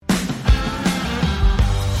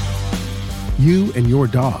You and your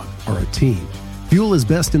dog are a team. Fuel is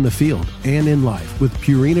best in the field and in life with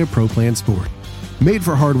Purina Pro Plan Sport. Made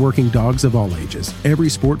for hardworking dogs of all ages, every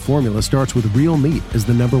sport formula starts with real meat as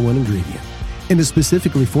the #1 ingredient and is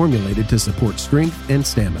specifically formulated to support strength and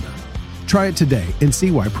stamina. Try it today and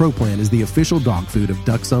see why Pro Plan is the official dog food of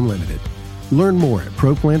Ducks Unlimited. Learn more at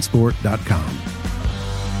ProPlansport.com.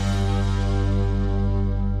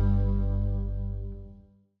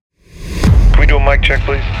 Can we do a mic check,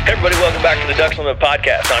 please? Hey everybody, welcome back to the Ducks Unlimited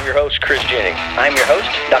podcast. I'm your host, Chris Jennings. I'm your host,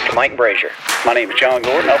 Dr. Mike Brazier. My name is John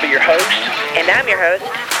Gordon. I'll be your host. And I'm your host,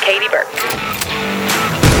 Katie Burke.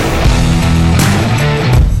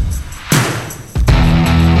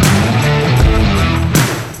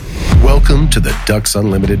 Welcome to the Ducks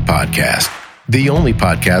Unlimited podcast, the only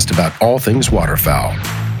podcast about all things waterfowl.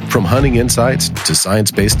 From hunting insights to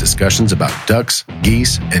science-based discussions about ducks,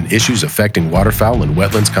 geese, and issues affecting waterfowl and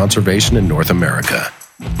wetlands conservation in North America.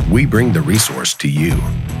 We bring the resource to you,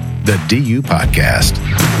 the DU Podcast.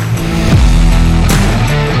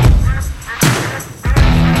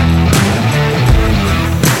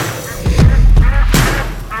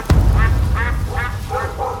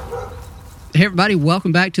 Hey everybody,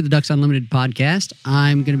 welcome back to the Ducks Unlimited podcast.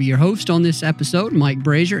 I'm going to be your host on this episode, Mike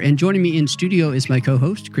Brazier, and joining me in studio is my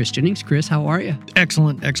co-host, Chris Jennings. Chris, how are you?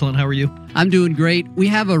 Excellent. How are you? I'm doing great. We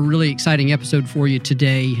have a really exciting episode for you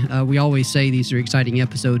today. We always say these are exciting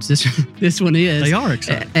episodes. This one is. They are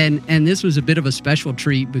exciting. And this was a bit of a special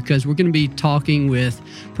treat because we're going to be talking with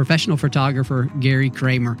professional photographer Gary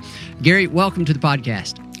Kramer. Gary, welcome to the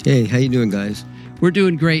podcast. Hey, how you doing, guys? We're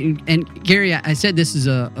doing great. And Gary, I said this is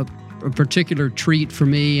a particular treat for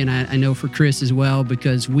me, and I know for Chris as well,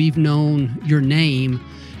 because we've known your name.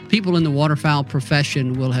 People in the waterfowl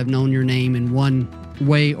profession will have known your name in one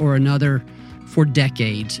way or another for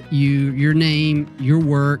decades. Your name, your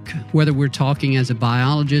work, whether we're talking as a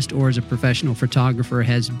biologist or as a professional photographer,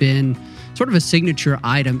 has been sort of a signature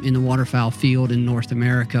item in the waterfowl field in North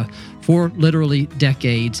America for literally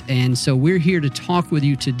decades. And so we're here to talk with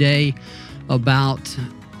you today about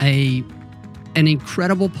an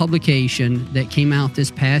incredible publication that came out this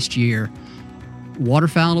past year,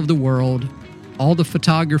 Waterfowl of the World. All the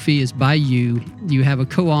photography is by you. You have a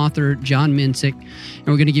co-author, John Minsick, and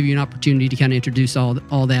we're going to give you an opportunity to kind of introduce all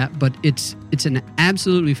that. But it's an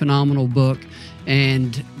absolutely phenomenal book,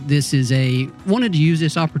 and wanted to use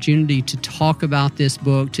this opportunity to talk about this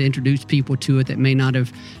book, to introduce people to it that may not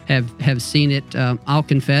have seen it. I'll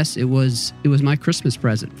confess, it was my Christmas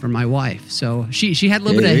present from my wife. So she had a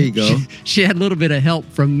little she had a little bit of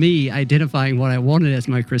help from me identifying what I wanted as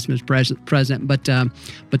my Christmas present,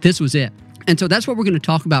 but this was it. And so that's what we're going to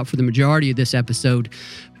talk about for the majority of this episode.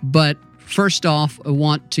 But first off, I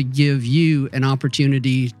want to give you an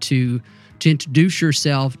opportunity to introduce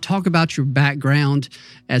yourself, talk about your background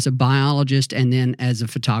as a biologist and then as a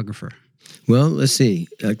photographer. Well, let's see.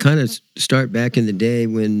 Kind of start back in the day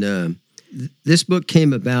when this book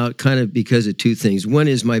came about kind of because of two things. One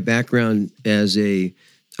is my background as a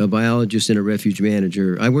biologist and a refuge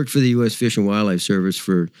manager. I worked for the U.S. Fish and Wildlife Service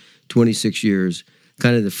for 26 years.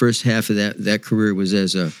 Kind of the first half of that career was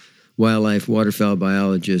as a wildlife waterfowl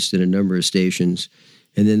biologist in a number of stations.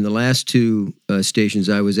 And then the last two stations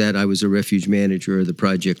I was at, I was a refuge manager or the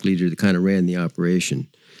project leader that kind of ran the operation.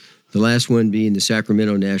 The last one being the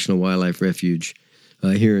Sacramento National Wildlife Refuge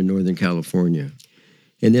here in Northern California.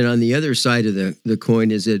 And then on the other side of the coin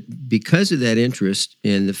is that because of that interest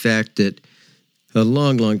and the fact that a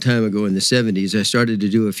long, long time ago in the 70s, I started to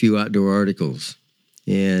do a few outdoor articles.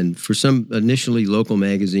 And for some initially local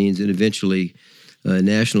magazines and eventually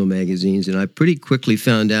national magazines. And I pretty quickly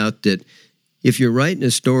found out that if you're writing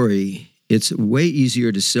a story, it's way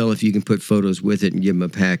easier to sell if you can put photos with it and give them a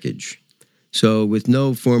package. So with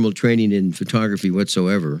no formal training in photography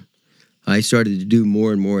whatsoever, I started to do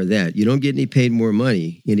more and more of that. You don't get any paid more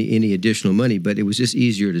money, any additional money, but it was just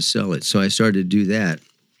easier to sell it. So I started to do that.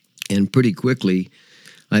 And pretty quickly,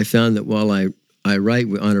 I found that while I write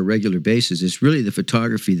on a regular basis, it's really the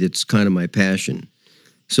photography that's kind of my passion.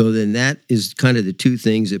 So then that is kind of the two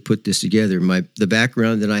things that put this together. The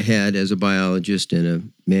background that I had as a biologist and a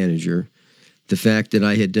manager, the fact that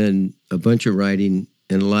I had done a bunch of writing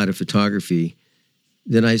and a lot of photography,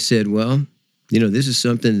 then I said, well, this is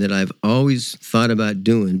something that I've always thought about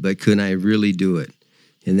doing, but can I really do it?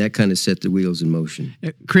 And that kind of set the wheels in motion.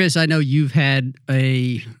 Chris, I know you've had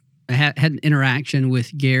a had an interaction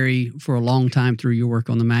with Gary for a long time through your work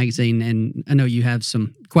on the magazine, and I know you have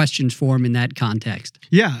some questions for him in that context.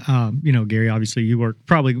 Yeah, Gary, obviously you work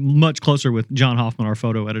probably much closer with John Hoffman, our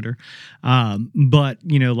photo editor. But,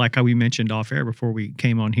 like how we mentioned off air before we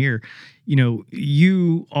came on here,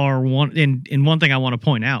 you are one, and one thing I want to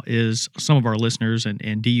point out is some of our listeners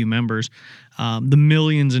and DU members, the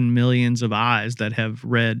millions and millions of eyes that have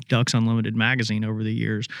read Ducks Unlimited magazine over the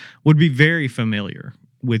years would be very familiar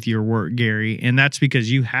with your work, Gary. And that's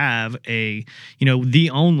because you have the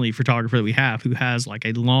only photographer that we have who has like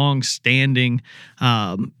a long-standing,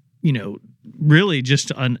 really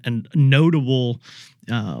just a notable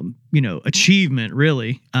achievement,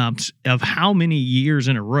 really, of how many years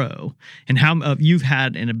in a row and how you've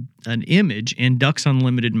had an image in Ducks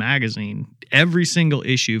Unlimited magazine, every single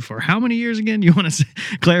issue for how many years again? You want to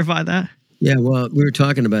clarify that? Yeah, well, we were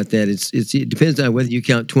talking about that. It depends on whether you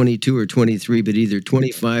count 22 or 23, but either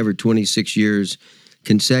 25 or 26 years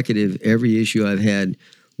consecutive, every issue I've had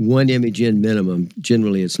one image in minimum.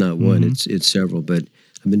 Generally, it's not one, it's several, but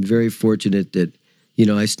I've been very fortunate that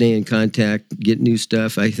I stay in contact, get new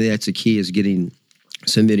stuff. I think that's the key, is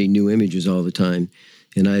submitting new images all the time.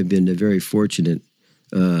 And I've been very fortunate.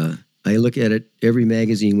 I look at it, every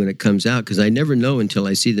magazine when it comes out, because I never know until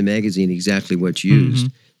I see the magazine exactly what's used.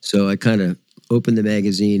 So I kind of open the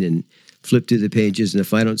magazine and flip through the pages. And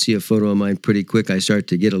if I don't see a photo of mine pretty quick, I start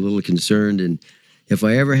to get a little concerned. And if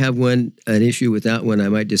I ever have an issue without one, I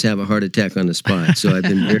might just have a heart attack on the spot. So I've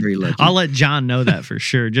been very lucky. I'll let John know that for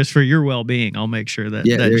sure. Just for your well-being, I'll make sure that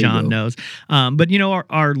John knows. But,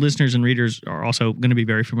 our listeners and readers are also going to be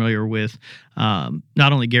very familiar with not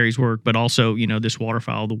only Gary's work, but also, this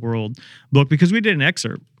Waterfowl of the World book, because we did an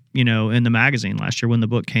excerpt in the magazine last year when the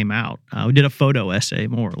book came out. We did a photo essay,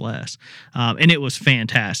 more or less. And it was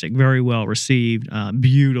fantastic, very well received,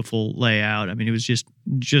 beautiful layout. I mean, it was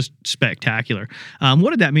just spectacular. What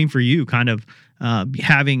did that mean for you, kind of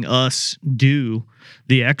having us do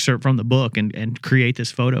the excerpt from the book and create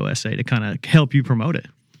this photo essay to kind of help you promote it?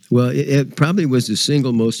 Well, it probably was the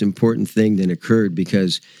single most important thing that occurred,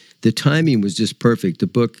 because the timing was just perfect. The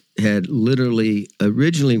book had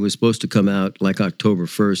originally was supposed to come out like October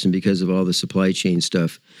 1st, and because of all the supply chain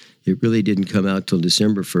stuff, it really didn't come out till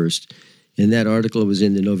December 1st. And that article was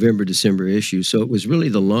in the November-December issue. So it was really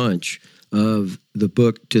the launch of the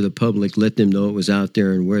book to the public, let them know it was out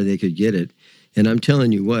there and where they could get it. And I'm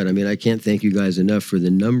telling you what, I can't thank you guys enough for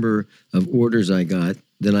the number of orders I got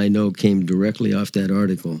that I know came directly off that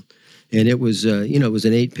article. And it was, it was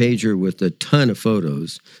an 8-pager with a ton of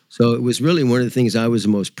photos. So it was really one of the things I was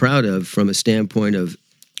most proud of from a standpoint of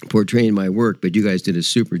portraying my work. But you guys did a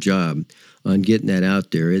super job on getting that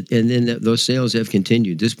out there. And then those sales have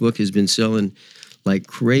continued. This book has been selling like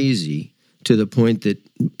crazy, to the point that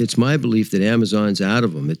it's my belief that Amazon's out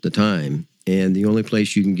of them at the time. And the only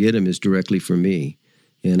place you can get them is directly from me.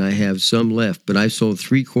 And I have some left, but I've sold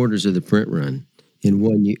 3/4 of the print run in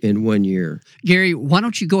 1 year. Gary, why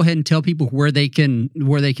don't you go ahead and tell people where they can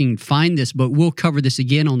find this book? We'll cover this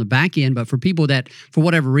again on the back end, but for people that, for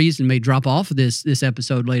whatever reason, may drop off of this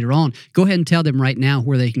episode later on, go ahead and tell them right now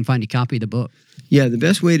where they can find a copy of the book. Yeah, the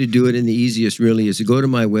best way to do it, and the easiest really, is to go to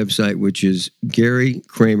my website, which is Gary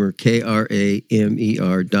Kramer,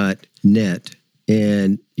 KRAMER.net.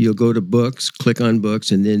 And you'll go to books, click on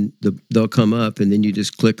books, and then they'll come up, and then you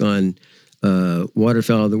just click on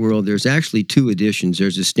Waterfowl of the World. There's actually 2 editions.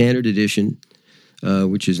 There's a standard edition,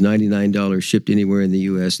 which is $99 shipped anywhere in the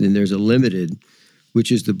U.S. And then there's a limited,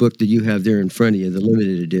 which is the book that you have there in front of you, the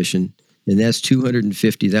limited edition. And that's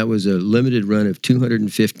 $250. That was a limited run of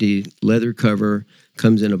 $250, leather cover,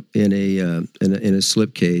 comes in a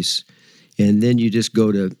slipcase. And then you just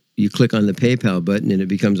you click on the PayPal button and it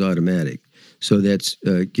becomes automatic. So that's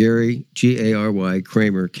Gary, Gary,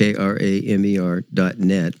 Kramer,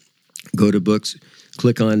 KRAMER.net. Go to books,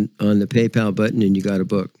 click on the PayPal button, and you got a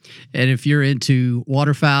book. And if you're into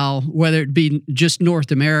waterfowl, whether it be just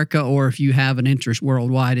North America or if you have an interest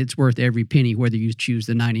worldwide, it's worth every penny, whether you choose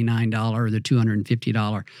the $99 or the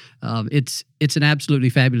 $250. It's an absolutely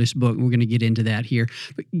fabulous book. We're going to get into that here.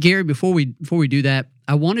 But Gary, before we do that,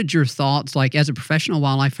 I wanted your thoughts, like as a professional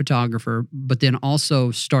wildlife photographer, but then also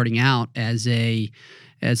starting out as a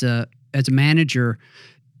manager.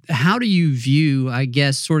 How do you view, I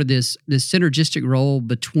guess, sort of this synergistic role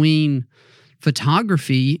between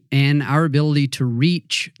photography and our ability to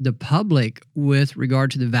reach the public with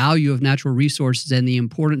regard to the value of natural resources and the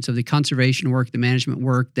importance of the conservation work, the management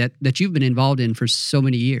work that you've been involved in for so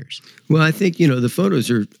many years? Well, I think, the photos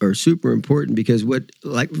are super important, because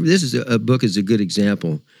this is a book is a good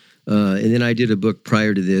example. And then I did a book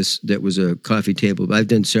prior to this that was a coffee table. I've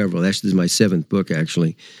done several. Actually, this is my 7th book,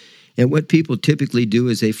 actually. And what people typically do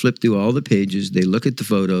is they flip through all the pages, they look at the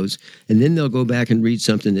photos, and then they'll go back and read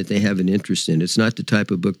something that they have an interest in. It's not the type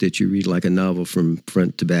of book that you read like a novel from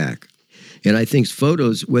front to back. And I think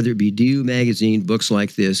photos, whether it be DU Magazine, books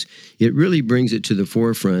like this, it really brings it to the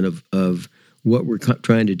forefront of what we're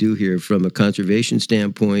trying to do here from a conservation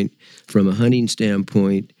standpoint, from a hunting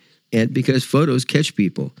standpoint, and because photos catch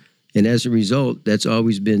people. And as a result, that's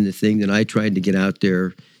always been the thing that I tried to get out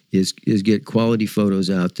there is get quality photos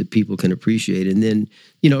out that people can appreciate. And then,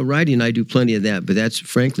 writing, I do plenty of that, but that's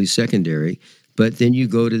frankly secondary. But then you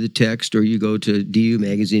go to the text or you go to DU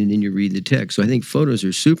Magazine and then you read the text. So I think photos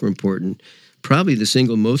are super important, probably the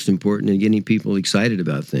single most important in getting people excited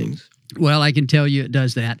about things. Well, I can tell you it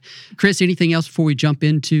does that. Chris, anything else before we jump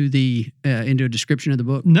into into a description of the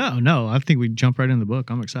book? No. I think we jump right into the book.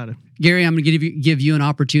 I'm excited. Gary, I'm going to give you an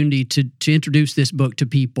opportunity to introduce this book to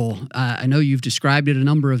people. I know you've described it a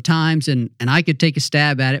number of times, and I could take a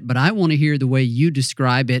stab at it, but I want to hear the way you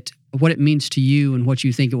describe it, what it means to you, and what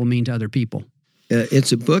you think it will mean to other people.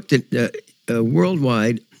 It's a book that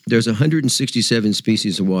worldwide, there's 167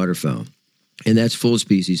 species of waterfowl, and that's full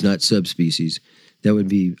species, not subspecies. That would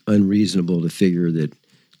be unreasonable to figure that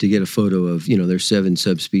to get a photo of, there's 7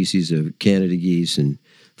 subspecies of Canada geese and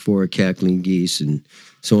 4 cackling geese and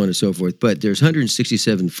so on and so forth. But there's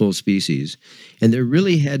 167 full species. And there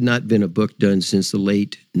really had not been a book done since the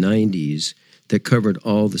late 90s that covered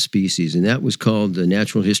all the species. And that was called The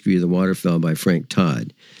Natural History of the Waterfowl by Frank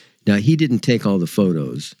Todd. Now, he didn't take all the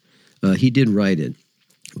photos. He did write it.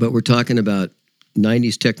 But we're talking about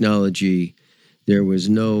 90s technology. There was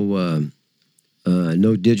no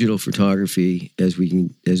digital photography as we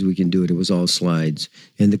can do it. It was all slides,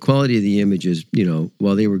 and the quality of the images,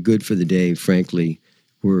 while they were good for the day, frankly,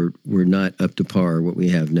 were not up to par what we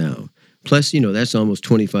have now. Plus, that's almost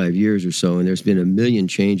 25 years or so, and there's been a million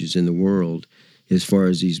changes in the world as far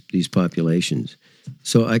as these populations.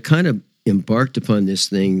 So I kind of embarked upon this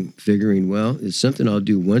thing figuring, well, it's something I'll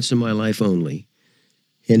do once in my life only.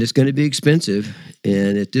 And it's going to be expensive.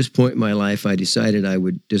 And at this point in my life, I decided I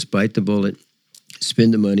would just bite the bullet,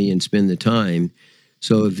 spend the money, and spend the time.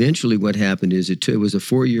 So eventually what happened is it was a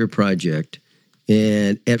 4-year project.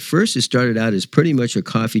 And at first it started out as pretty much a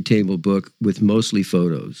coffee table book with mostly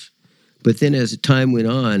photos. But then as time went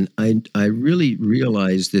on, I really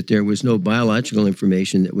realized that there was no biological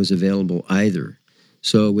information that was available either.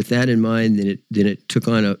 So with that in mind, then it took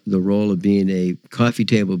on the role of being a coffee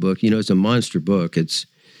table book. It's a monster book. It's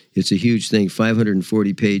a huge thing,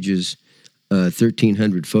 540 pages,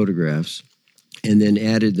 1,300 photographs, and then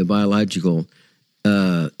added the biological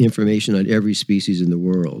information on every species in the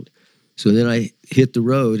world. So then I hit the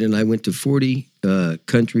road, and I went to 40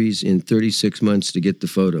 countries in 36 months to get the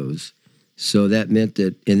photos. So that meant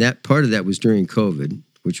that, and that part of that was during COVID,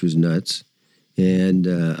 which was nuts. And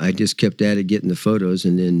I just kept at it, getting the photos,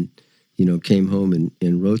 and then, came home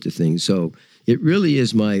and wrote the thing. So it really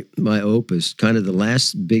is my opus, kind of the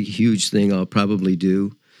last big, huge thing I'll probably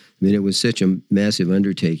do. I mean, it was such a massive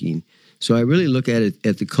undertaking. So I really look at it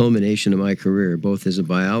at the culmination of my career, both as a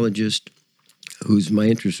biologist, my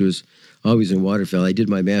interest was always in waterfowl. I did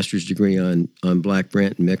my master's degree on black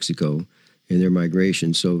brant in Mexico and their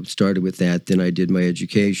migration. So started with that. Then I did my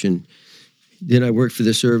education. Then I worked for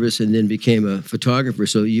the service and then became a photographer.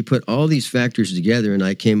 So you put all these factors together, and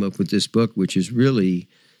I came up with this book, which is really,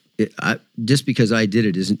 just because I did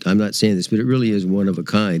it isn't, I'm not saying this, but it really is one of a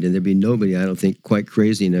kind. And there'd be nobody, I don't think, quite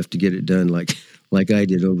crazy enough to get it done like I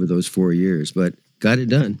did over those 4 years, but got it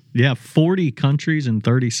done. Yeah, 40 countries in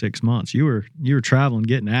 36 months. You were traveling,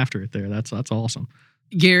 getting after it there. That's awesome.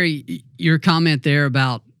 Gary, your comment there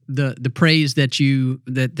about the praise that you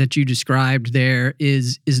described there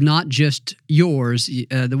is not just yours.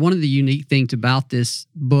 One of the unique things about this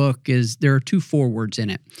book is there are 2 forewords in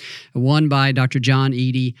it. One by Dr. John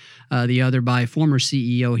Eady, the other by former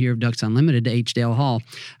CEO here of Ducks Unlimited, H. Dale Hall.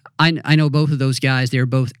 I know both of those guys. They're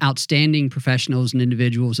both outstanding professionals and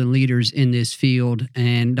individuals and leaders in this field.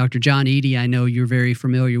 And Dr. John Eady, I know you're very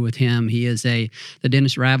familiar with him. He is the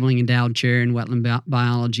Dennis Raveling Endowed Chair in Wetland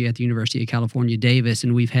Biology at the University of California, Davis.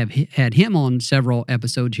 And we've had him on several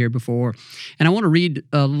episodes here before. And I want to read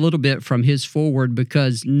a little bit from his foreword,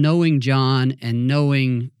 because knowing John and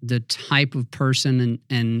knowing the type of person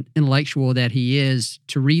and intellectual that he is,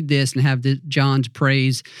 to read this and have John's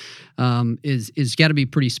praise is got to be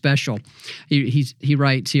pretty special. He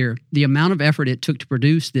writes here, the amount of effort it took to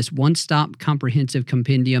produce this one-stop comprehensive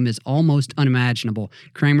compendium is almost unimaginable.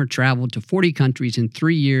 Kramer traveled to 40 countries in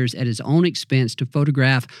 3 years at his own expense to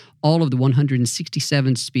photograph all of the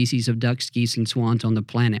 167 species of ducks, geese, and swans on the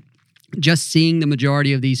planet. Just seeing the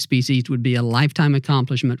majority of these species would be a lifetime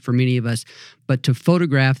accomplishment for many of us, but to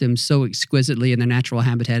photograph them so exquisitely in their natural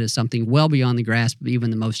habitat is something well beyond the grasp of even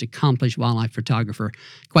the most accomplished wildlife photographer.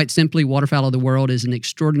 Quite simply, Waterfowl of the World is an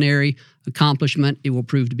extraordinary accomplishment. It will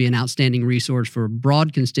prove to be an outstanding resource for a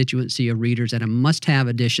broad constituency of readers and a must-have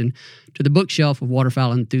addition to the bookshelf of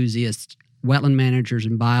waterfowl enthusiasts, wetland managers,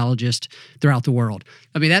 and biologists throughout the world.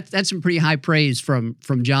 I mean, that's some pretty high praise from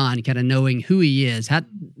John, kind of knowing who he is.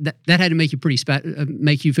 That had to make you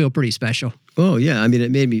make you feel pretty special. Oh yeah, I mean, it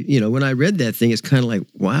made me. When I read that thing, it's kind of like,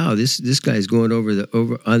 wow, this guy's going over the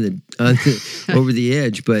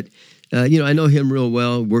edge. But I know him real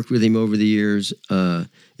well. Worked with him over the years, and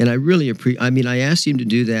I really appreciate. I mean, I asked him to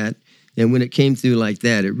do that, and when it came through like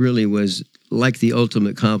that, it really was like the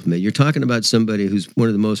ultimate compliment. You're talking about somebody who's one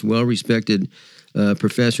of the most well-respected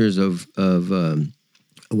professors of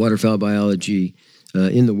waterfowl biology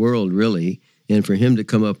in the world, really. And for him to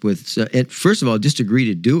come up with, and first of all, just agree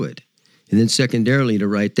to do it. And then secondarily, to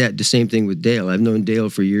write that. The same thing with Dale. I've known Dale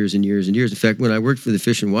for years and years and years. In fact, when I worked for the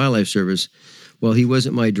Fish and Wildlife Service, while he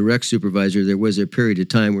wasn't my direct supervisor, there was a period of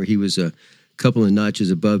time where he was a couple of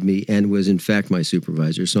notches above me and was, in fact, my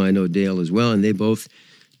supervisor. So I know Dale as well. And they both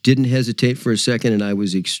didn't hesitate for a second, and I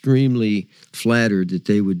was extremely flattered that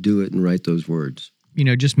they would do it and write those words.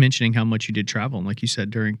 Just mentioning how much you did travel, and like you said,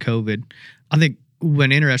 during COVID, I think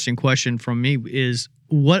one interesting question from me is,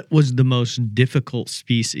 what was the most difficult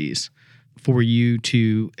species for you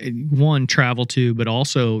to, one, travel to, but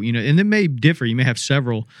also, and it may differ. You may have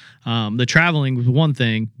several. The traveling was one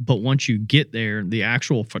thing, but once you get there, the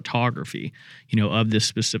actual photography, of this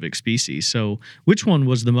specific species. So which one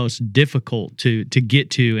was the most difficult to get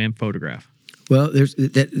to and photograph? Well,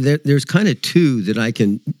 there's kind of two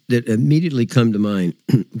that immediately come to mind.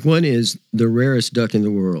 One is the rarest duck in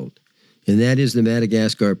the world, and that is the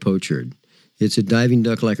Madagascar pochard. It's a diving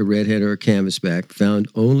duck like a redhead or a canvasback, found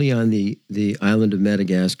only on the island of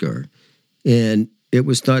Madagascar. And it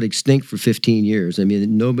was thought extinct for 15 years. I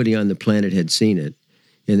mean, nobody on the planet had seen it.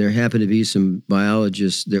 And there happened to be some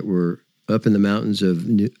biologists that were up in the mountains of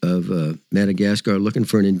Madagascar looking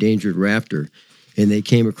for an endangered raptor. And they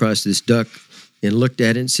came across this duck and looked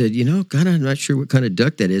at it and said, God, I'm not sure what kind of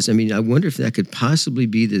duck that is. I mean, I wonder if that could possibly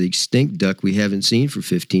be the extinct duck we haven't seen for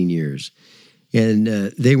 15 years. And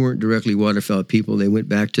they weren't directly waterfowl people. They went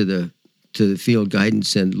back to the field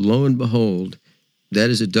guidance, and lo and behold, that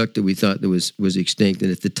is a duck that we thought that was extinct. And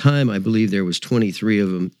at the time, I believe there was 23 of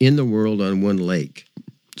them in the world on one lake.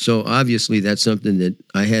 So obviously, that's something that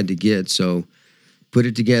I had to get. So put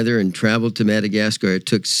it together and traveled to Madagascar. It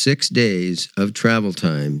took 6 days of travel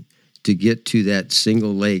time to get to that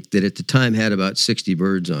single lake that at the time had about 60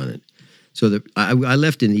 birds on it. So I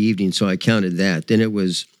left in the evening, so I counted that. Then it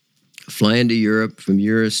was flying to Europe, from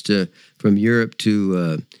Europe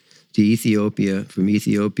to Ethiopia, from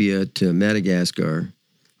Ethiopia to Madagascar.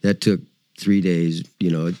 That took 3 days,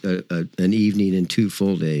 an evening and 2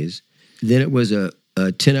 full days. Then it was a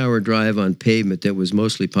 10-hour drive on pavement that was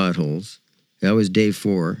mostly potholes. That was day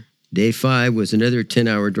 4. Day 5 was another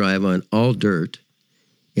 10-hour drive on all dirt.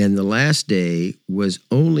 And the last day was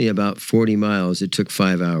only about 40 miles. It took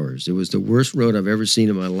 5 hours. It was the worst road I've ever seen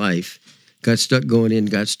in my life. Got stuck going in,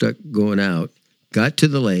 got stuck going out, got to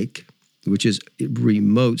the lake, which is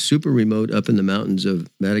remote, super remote up in the mountains of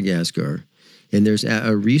Madagascar. And there's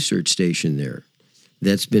a research station there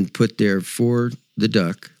that's been put there for the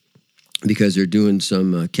duck because they're doing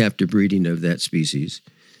some captive breeding of that species.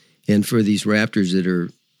 And for these raptors that are,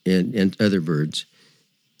 and other birds.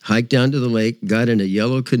 Hiked down to the lake, got in a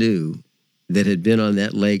yellow canoe that had been on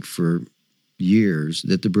that lake for years,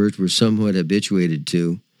 that the birds were somewhat habituated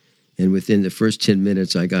to. And within the first 10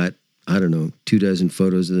 minutes, I got, 24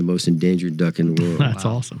 photos of the most endangered duck in the world. That's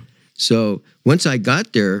awesome. So once I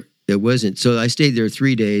got there, it wasn't. So I stayed there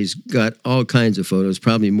 3 days, got all kinds of photos,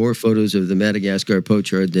 probably more photos of the Madagascar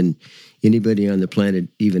pochard than anybody on the planet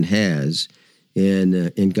even has,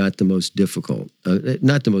 and got the most difficult.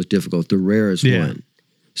 Not the most difficult, the rarest one.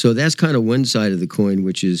 So that's kind of one side of the coin,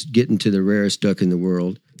 which is getting to the rarest duck in the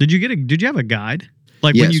world. Did you have a guide?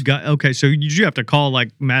 Like yes. When you got, okay, so did you have to call like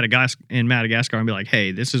Madagascar and be like,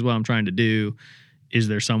 hey, this is what I'm trying to do. Is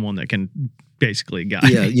there someone that can basically guide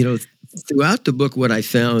me? Yeah, throughout the book, what I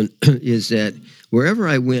found is that wherever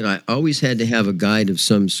I went, I always had to have a guide of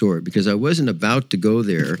some sort because I wasn't about to go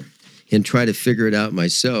there and try to figure it out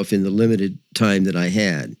myself in the limited time that I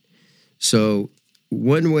had. So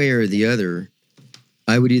one way or the other,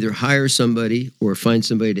 I would either hire somebody or find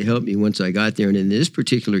somebody to help me once I got there. And in this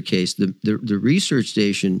particular case, the research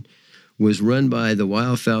station was run by the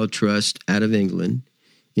Wildfowl Trust out of England.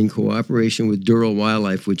 in cooperation with Dural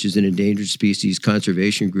Wildlife, which is an endangered species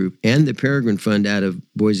conservation group, and the Peregrine Fund out of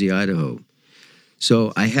Boise, Idaho.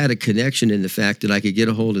 So I had a connection in the fact that I could get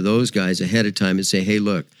a hold of those guys ahead of time and say, hey,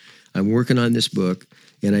 look, I'm working on this book,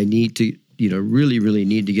 and I need to, really, really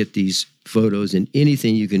need to get these photos, and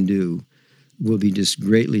anything you can do will be just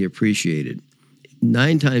greatly appreciated.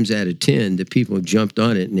 9 times out of 10, the people jumped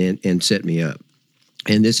on it and set me up.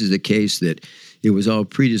 And this is the case that it was all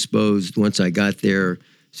predisposed once I got there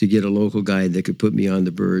to get a local guide that could put me on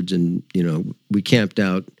the birds. And, we camped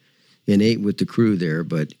out and ate with the crew there,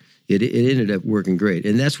 but it ended up working great.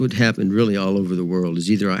 And that's what happened really all over the world, is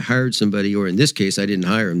either I hired somebody, or in this case, I didn't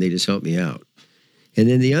hire them. They just helped me out. And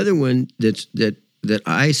then the other one that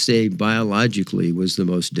I say biologically was the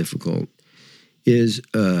most difficult is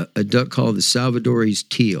a duck called the Salvadorese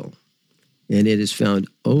teal. And it is found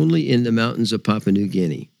only in the mountains of Papua New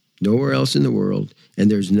Guinea, nowhere else in the world, and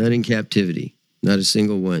there's none in captivity, not a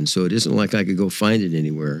single one. So it isn't like I could go find it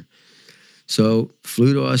anywhere. So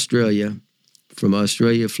flew to Australia. From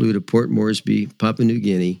Australia, flew to Port Moresby, Papua New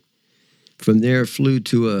Guinea. From there, flew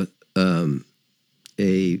to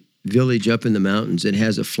a village up in the mountains. It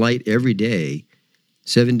has a flight every day,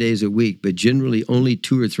 7 days a week, but generally only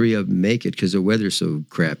 2 or 3 of them make it because the weather's so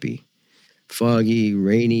crappy. Foggy,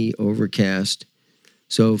 rainy, overcast.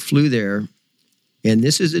 So flew there, and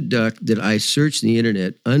this is a duck that I searched the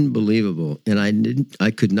internet, unbelievable, and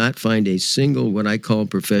I could not find a single what I call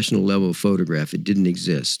professional level photograph. It didn't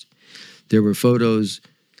exist. There were photos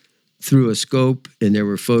through a scope, and there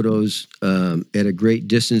were photos at a great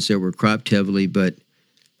distance that were cropped heavily, but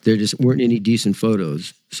there just weren't any decent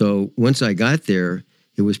photos. So once I got there,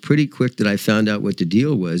 it was pretty quick that I found out what the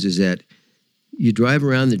deal was, is that you drive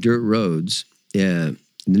around the dirt roads. The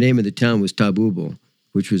name of the town was Tabubel,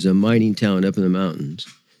 which was a mining town up in the mountains.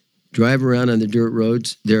 Drive around on the dirt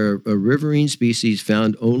roads. They're a riverine species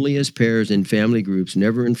found only as pairs in family groups,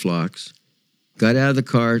 never in flocks. Got out of the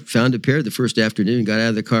car, found a pair the first afternoon, got out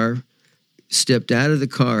of the car, stepped out of the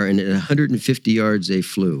car, and at 150 yards they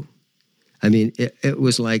flew. I mean, it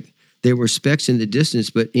was like they were specks in the distance,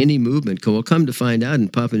 but any movement. Well, come to find out in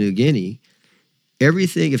Papua New Guinea,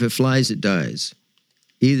 everything, if it flies, it dies.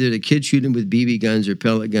 Either the kids shoot them with BB guns or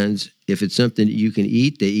pellet guns. If it's something that you can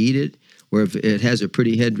eat, they eat it. Or if it has a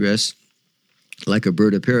pretty headdress, like a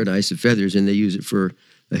bird of paradise of feathers, and they use it for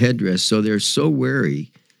a headdress. So they're so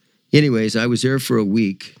wary. Anyways, I was there for a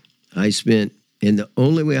week. And the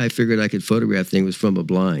only way I figured I could photograph things was from a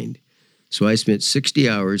blind. So I spent 60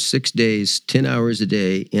 hours, 6 days, 10 hours a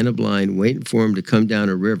day in a blind, waiting for them to come down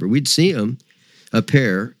a river. We'd see them, a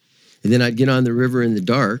pair, and then I'd get on the river in the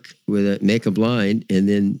dark make a blind, and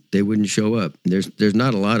then they wouldn't show up. There's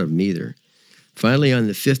not a lot of them either. Finally, on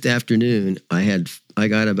the 5th afternoon, I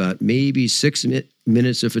got about maybe 6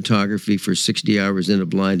 minutes of photography for 60 hours in a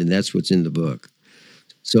blind, and that's what's in the book.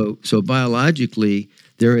 So biologically,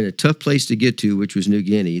 they're in a tough place to get to, which was New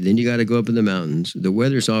Guinea. Then you got to go up in the mountains. The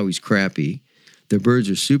weather's always crappy. The birds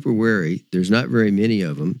are super wary. There's not very many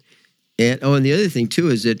of them. And the other thing, too,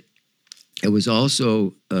 is that it was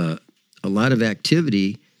also a lot of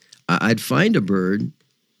activity. I'd find a bird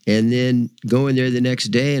and then go in there the next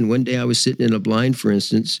day. And one day I was sitting in a blind, for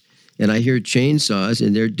instance, and I hear chainsaws,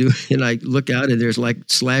 and I look out, and there's like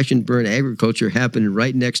slash and burn agriculture happening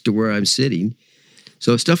right next to where I'm sitting.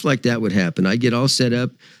 So stuff like that would happen. I'd get all set up.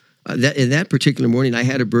 In that particular morning, I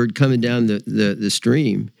had a bird coming down the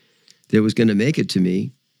stream that was going to make it to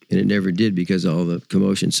me, and it never did because of all the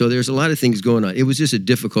commotion. So there's a lot of things going on. It was just a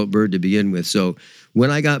difficult bird to begin with. So when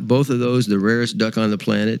I got both of those, the rarest duck on the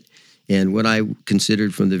planet, and what I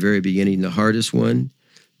considered from the very beginning the hardest one,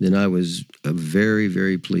 then I was very,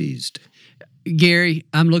 very pleased. Gary,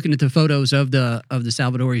 I'm looking at the photos of the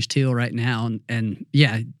Salvadorese teal right now, and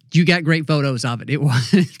yeah, you got great photos of it.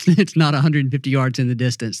 It's not 150 yards in the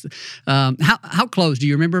distance. How close? Do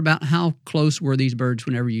you remember about how close were these birds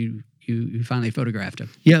whenever you finally photographed them?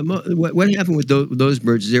 Yeah, what happened with those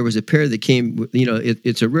birds? There was a pair that came.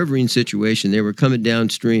 It's a riverine situation. They were coming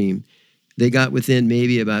downstream. They got within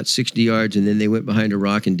maybe about 60 yards, and then they went behind a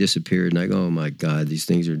rock and disappeared. And I go, oh my God, these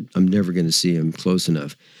things I'm never going to see them close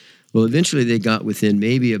enough. Well, eventually they got within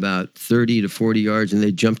maybe about 30 to 40 yards, and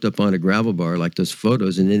they jumped up on a gravel bar like those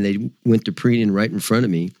photos, and then they went to preening right in front of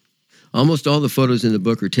me. Almost all the photos in the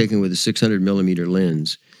book are taken with a 600 millimeter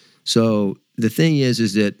lens. So the thing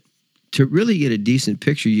is that to really get a decent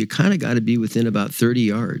picture, you kind of got to be within about 30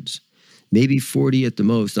 yards, maybe 40 at the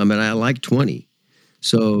most. I mean, I like 20.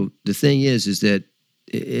 So the thing is that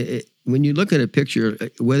when you look at a picture,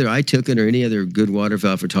 whether I took it or any other good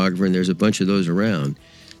waterfowl photographer, and there's a bunch of those around,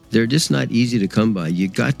 they're just not easy to come by. You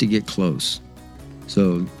got to get close.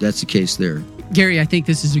 So that's the case there. Gary, I think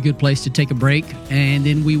this is a good place to take a break, and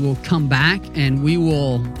then we will come back and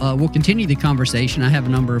we'll continue the conversation. I have a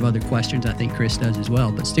number of other questions. I think Chris does as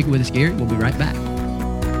well. But stick with us, Gary. We'll be right back.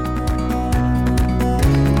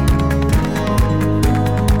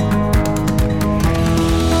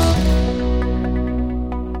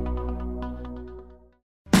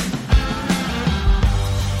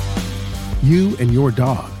 You and your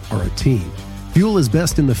dog are a team. Fuel is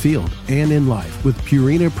best in the field and in life with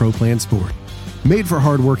Purina Pro Plan Sport. Made for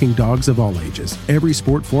hardworking dogs of all ages, every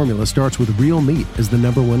sport formula starts with real meat as the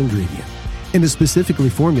number one ingredient and is specifically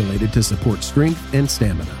formulated to support strength and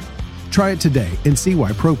stamina. Try it today and see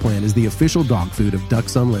why Pro Plan is the official dog food of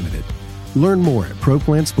Ducks Unlimited. Learn more at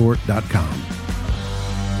ProPlansport.com.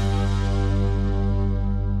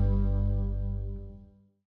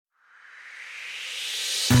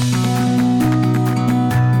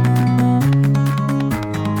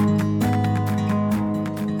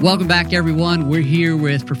 Welcome back, everyone. We're here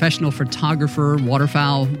with professional photographer,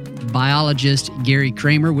 waterfowl biologist Gary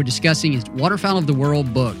Kramer. We're discussing his Waterfowl of the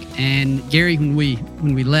World book. And Gary, when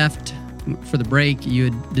we left for the break, you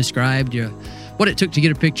had described what it took to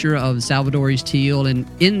get a picture of Salvador's teal. And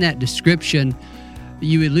in that description,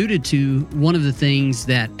 you alluded to one of the things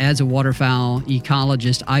that, as a waterfowl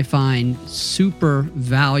ecologist, I find super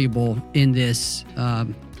valuable in this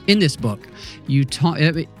book. You talk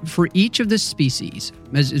for each of the species,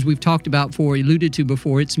 as we've talked about before, alluded to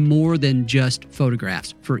before, it's more than just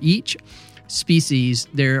photographs. For each species,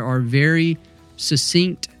 there are very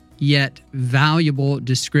succinct yet valuable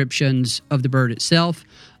descriptions of the bird itself,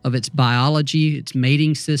 of its biology, its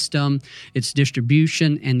mating system, its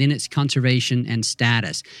distribution, and then its conservation and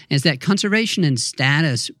status. And it's that conservation and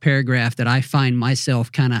status paragraph that I find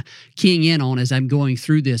myself kind of keying in on as I'm going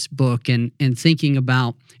through this book and thinking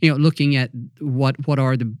about, looking at what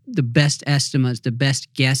are the best estimates, the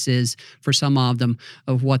best guesses for some of them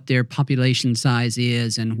of what their population size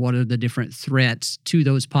is and what are the different threats to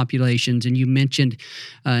those populations. And you mentioned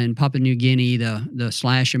in Papua New Guinea, the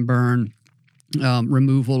slash and burn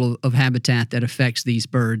removal of habitat that affects these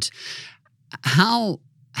birds. How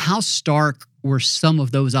stark were some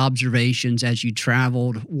of those observations as you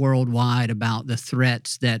traveled worldwide about the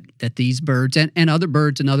threats that these birds and other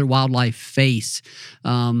birds and other wildlife face,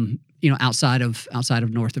 outside of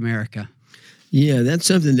North America? Yeah, that's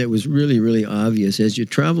something that was really, really obvious. As you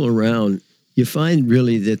travel around, you find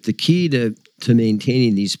really that the key to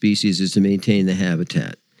maintaining these species is to maintain the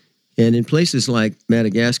habitat. And in places like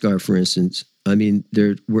Madagascar, for instance,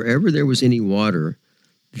 wherever there was any water,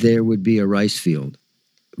 there would be a rice field.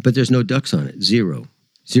 But there's no ducks on it, zero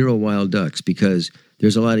wild ducks, because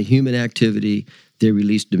there's a lot of human activity. They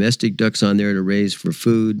release domestic ducks on there to raise for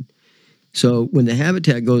food. So when the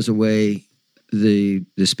habitat goes away, the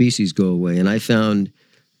species go away. And I found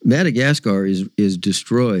Madagascar is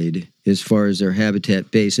destroyed as far as their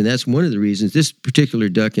habitat base. And that's one of the reasons this particular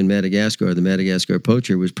duck in Madagascar, the Madagascar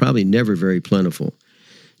poacher, was probably never very plentiful.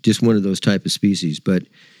 Just one of those type of species. But,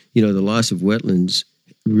 the loss of wetlands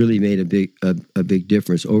really made a big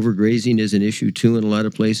difference. Overgrazing is an issue, too, in a lot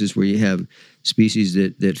of places where you have species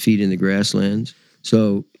that feed in the grasslands.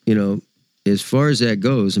 So, as far as that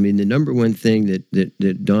goes, the number one thing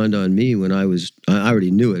that dawned on me when I already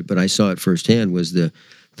knew it, but I saw it firsthand, was the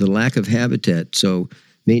lack of habitat. So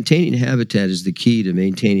maintaining habitat is the key to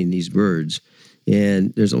maintaining these birds.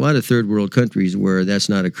 And there's a lot of third world countries where that's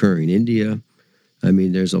not occurring. India,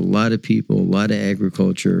 there's a lot of people, a lot of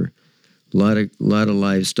agriculture, a lot of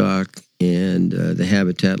livestock, and the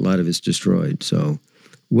habitat, a lot of it's destroyed. So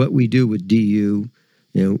what we do with DU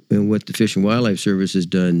and what the Fish and Wildlife Service has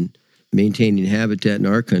done, maintaining habitat in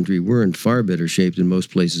our country, we're in far better shape than most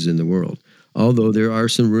places in the world. Although there are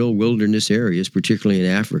some real wilderness areas, particularly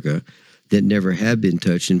in Africa, that never have been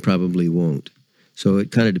touched and probably won't. So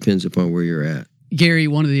it kind of depends upon where you're at. Gary,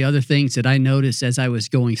 one of the other things that I noticed as I was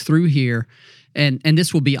going through here, and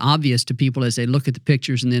this will be obvious to people as they look at the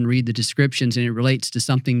pictures and then read the descriptions, and it relates to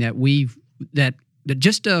something that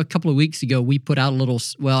just a couple of weeks ago, we put out a little,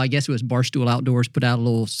 I guess it was Barstool Outdoors, put out a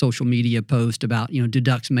little social media post about, do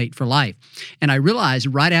ducks mate for life? And I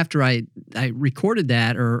realized right after I recorded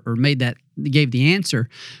that or gave the answer,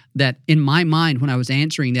 that in my mind, when I was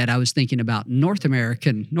answering that, I was thinking about North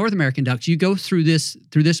American ducks. You go through this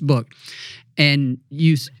book, and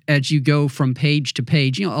as you go from page to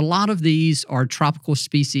page, a lot of these are tropical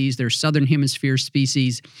species. They're southern hemisphere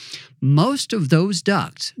species. Most of those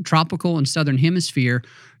ducks, tropical and southern hemisphere,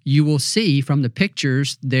 you will see from the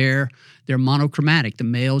pictures they're monochromatic. The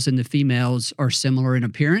males and the females are similar in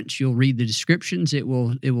appearance. You'll read the descriptions.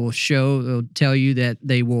 It'll tell you that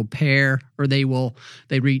they will pair, or they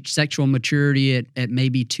reach sexual maturity at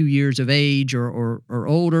maybe 2 years of age or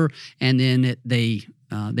older, and then they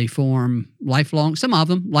form lifelong, some of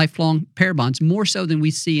them lifelong pair bonds, more so than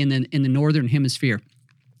we see in the northern hemisphere.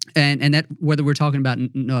 And that, whether we're talking about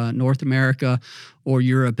North America or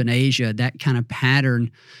Europe and Asia, that kind of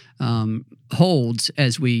pattern holds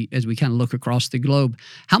as we kind of look across the globe.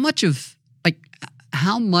 How much of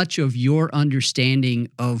your understanding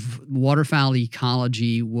of waterfowl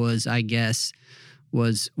ecology was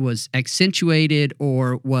accentuated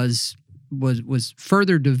or was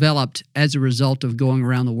further developed as a result of going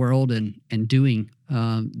around the world and doing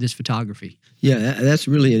this photography? Yeah, that's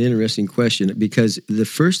really an interesting question, because the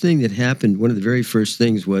first thing that happened, one of the very first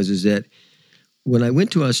things is that when I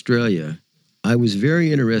went to Australia, I was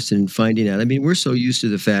very interested in finding out. I mean, we're so used to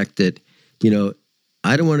the fact that,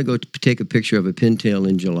 I don't want to go take a picture of a pintail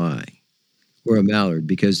in July or a mallard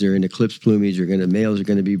because they're in eclipse plumage. Males are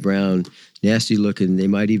going to be brown, nasty looking. They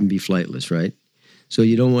might even be flightless, right? So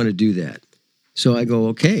you don't want to do that. So I go,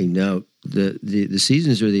 okay, now the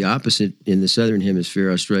seasons are the opposite in the southern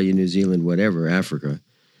hemisphere, Australia, New Zealand, whatever, Africa.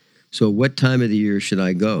 So what time of the year should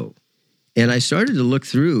I go? And I started to look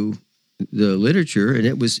through the literature, and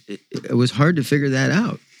it was hard to figure that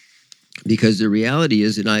out, because the reality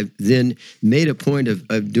is, and I've then made a point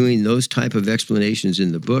of doing those type of explanations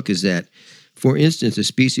in the book, is that, for instance, a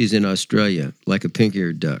species in Australia, like a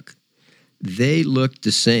pink-eared duck, they look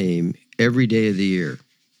the same every day of the year,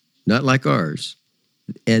 not like ours.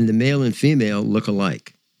 And the male and female look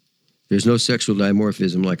alike. There's no sexual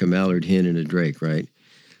dimorphism like a mallard hen and a drake, right?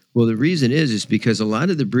 Well, the reason is because a lot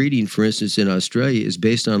of the breeding, for instance, in Australia is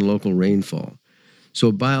based on local rainfall.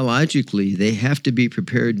 So biologically, they have to be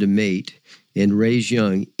prepared to mate and raise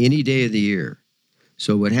young any day of the year.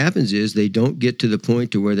 So what happens is they don't get to the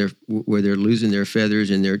point to where they're losing their feathers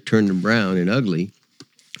and they're turning brown and ugly.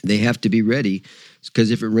 They have to be ready,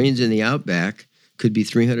 because if it rains in the outback, could be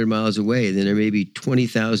 300 miles away, then there may be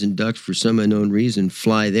 20,000 ducks for some unknown reason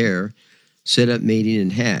fly there, set up mating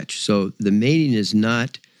and hatch. So the mating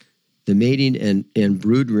and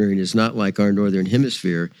brood rearing is not like our northern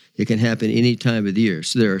hemisphere. It can happen any time of the year.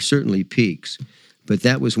 So there are certainly peaks, but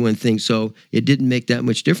that was one thing. So it didn't make that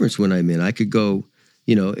much difference when I'm in. I could go,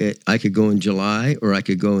 I could go in July or I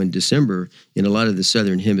could go in December in a lot of the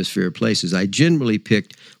southern hemisphere places. I generally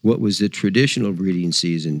picked what was the traditional breeding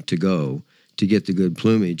season to go to get the good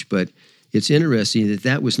plumage. But it's interesting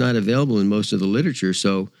that was not available in most of the literature.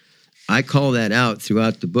 So I call that out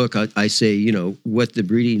throughout the book. I say, what the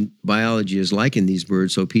breeding biology is like in these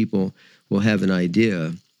birds, so people will have an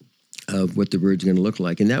idea of what the bird's going to look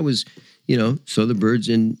like. And that was, so the birds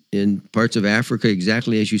in parts of Africa,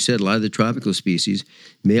 exactly as you said, a lot of the tropical species,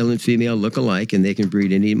 male and female look alike, and they can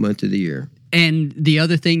breed any month of the year. And the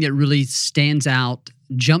other thing that really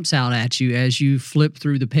jumps out at you as you flip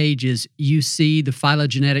through the pages, you see the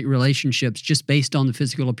phylogenetic relationships just based on the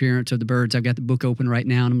physical appearance of the birds. I've got the book open right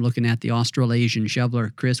now, and I'm looking at the Australasian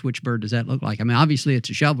shoveler. Chris, which bird does that look like? I mean, obviously it's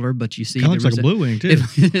a shoveler, but you see it looks like a blue wing too.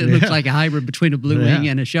 It looks like a hybrid between a blue wing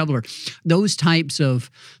and a shoveler. Those types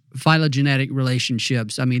of phylogenetic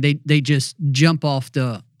relationships, I mean, they just jump off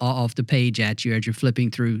the page at you as you're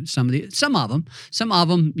flipping through some of them. Some of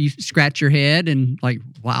them you scratch your head and like,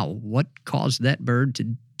 wow, what caused that bird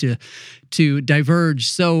to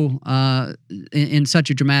diverge so in such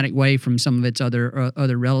a dramatic way from some of its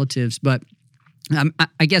other relatives? But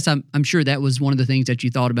I guess I'm sure that was one of the things that you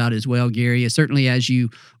thought about as well, Gary. Certainly, as you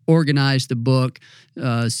organize the book,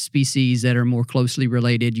 species that are more closely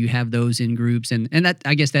related, you have those in groups, and that,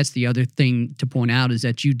 I guess that's the other thing to point out, is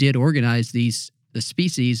that you did organize the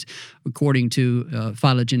species according to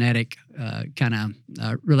phylogenetic kind of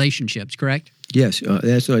relationships, correct? Yes,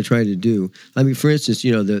 that's what I try to do. I mean, for instance,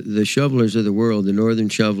 the shovelers of the world, the northern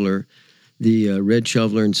shoveler, the red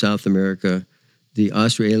shoveler in South America, the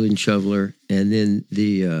Australian shoveler, and then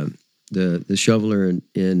the shoveler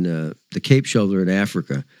in the Cape shoveler in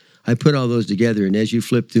Africa. I put all those together, and as you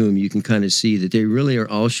flip through them, you can kind of see that they really are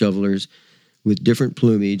all shovelers with different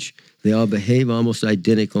plumage. They all behave almost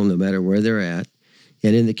identical no matter where they're at.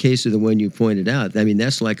 And in the case of the one you pointed out, I mean,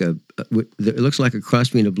 that's like it looks like a cross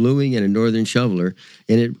between a blue wing and a northern shoveler,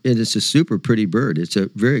 and it's a super pretty bird. It's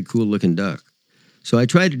a very cool looking duck. So I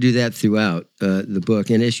tried to do that throughout the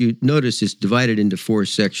book. And as you notice, it's divided into 4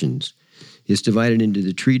 sections. It's divided into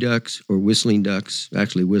the tree ducks or whistling ducks.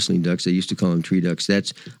 Actually, whistling ducks, they used to call them tree ducks.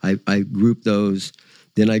 I group those.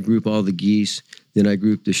 Then I group all the geese. Then I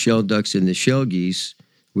group the shell ducks and the shell geese.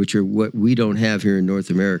 which are what we don't have here in North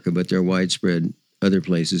America, but they're widespread other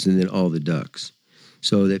places, and then all the ducks,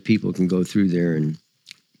 so that people can go through there and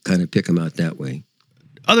kind of pick them out that way.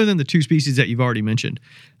 Other than the two species that you've already mentioned,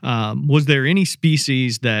 was there any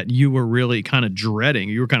species that you were really kind of dreading?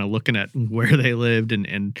 You were kind of looking at where they lived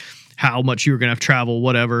and how much you were going to have to travel,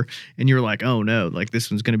 whatever, and you were like, oh no, like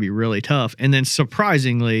this one's going to be really tough. And then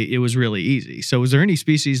surprisingly, it was really easy. So was there any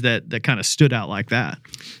species that kind of stood out like that?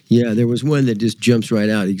 Yeah, there was one that just jumps right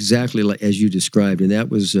out, exactly like as you described, and that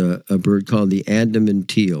was a bird called the Andaman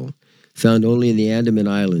teal, found only in the Andaman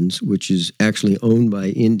Islands, which is actually owned by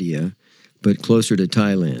India, but closer to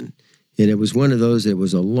Thailand. And it was one of those that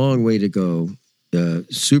was a long way to go,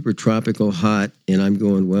 super tropical, hot, and I'm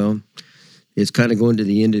going, well, it's kind of going to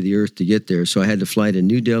the end of the earth to get there. So I had to fly to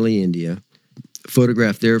New Delhi, India,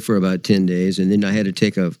 photograph there for about 10 days, and then I had to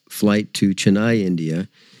take a flight to Chennai, India,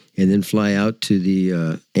 and then fly out to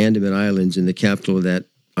the Andaman Islands, and the capital of that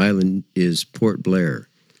island is Port Blair.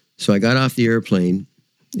 So I got off the airplane,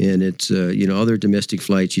 and it's, all their domestic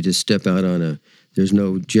flights, you just step out on there's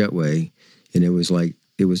no jetway. And it was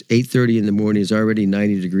 8:30 in the morning. It's already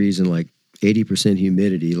 90 degrees and like 80%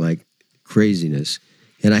 humidity, like craziness.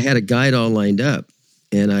 And I had a guide all lined up.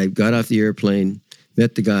 And I got off the airplane,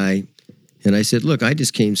 met the guy, and I said, look, I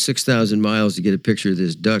just came 6,000 miles to get a picture of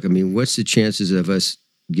this duck. I mean, what's the chances of us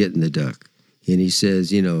getting the duck? And he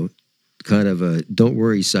says, kind of don't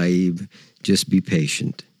worry, Saeed, just be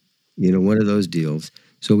patient. One of those deals.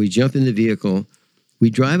 So we jump in the vehicle. We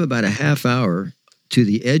drive about a half hour to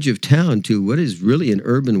the edge of town, to what is really an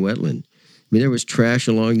urban wetland. I mean, there was trash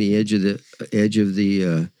along the edge of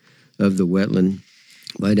the wetland.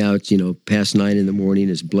 By now, it's past 9 in the morning.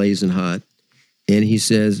 It's blazing hot, and he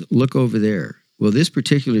says, "Look over there." Well, this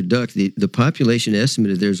particular duck, the population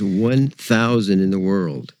estimated there's 1,000 in the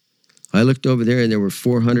world. I looked over there, and there were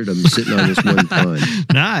 400 of them sitting on this one pond.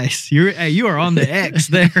 Nice. You are on the X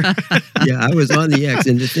there. Yeah, I was on the X.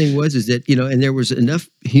 And the thing was that, and there was enough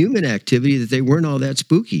human activity that they weren't all that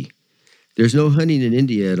spooky. There's no hunting in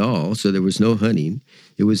India at all, so there was no hunting.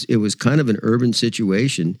 It was kind of an urban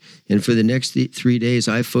situation. And for the next 3 days,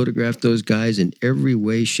 I photographed those guys in every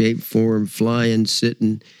way, shape, form, flying,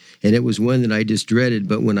 sitting. And it was one that I just dreaded,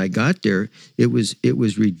 but when I got there, it was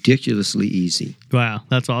ridiculously easy. Wow,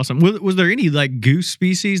 that's awesome. Was there any like goose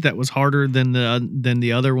species that was harder than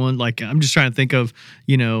the other one? Like, I'm just trying to think of,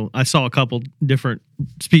 I saw a couple different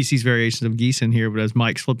species variations of geese in here, but as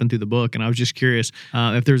Mike's flipping through the book, and I was just curious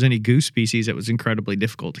if there was any goose species that was incredibly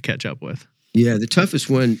difficult to catch up with. Yeah, the toughest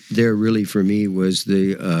one there really for me was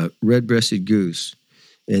the red-breasted goose,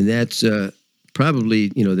 and that's probably,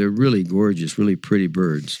 they're really gorgeous, really pretty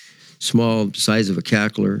birds. Small, size of a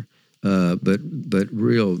cackler, but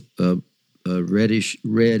real reddish,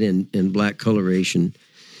 red and black coloration.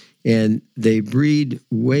 And they breed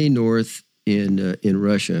way north in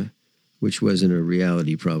Russia, which wasn't a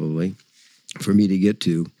reality probably for me to get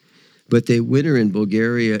to. But they winter in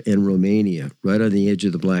Bulgaria and Romania, right on the edge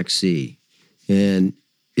of the Black Sea. And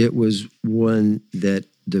it was one that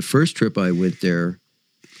the first trip I went there,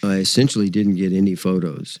 I essentially didn't get any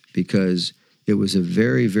photos because it was a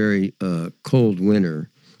very, very cold winter,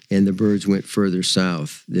 and the birds went further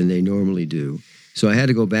south than they normally do. So I had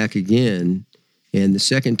to go back again, and the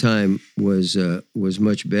second time was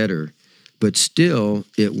much better. But still,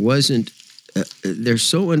 it wasn't. They're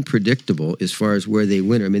so unpredictable as far as where they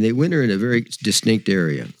winter. I mean, they winter in a very distinct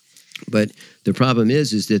area, but the problem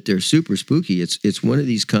is that they're super spooky. It's one of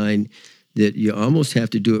these kind that you almost have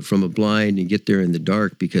to do it from a blind and get there in the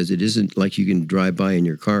dark, because it isn't like you can drive by in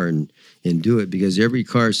your car and do it, because every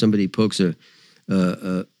car somebody pokes a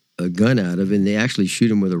gun out of, and they actually shoot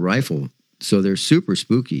them with a rifle. So they're super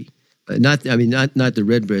spooky. Not the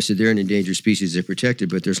red-breasted. They're an endangered species. They're protected,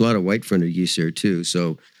 but there's a lot of white-fronted geese there too.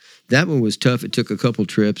 So that one was tough. It took a couple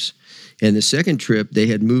trips. And the second trip, they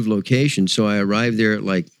had moved location. So I arrived there at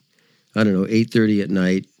 8:30 at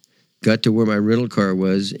night, got to where my rental car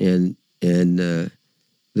was, and the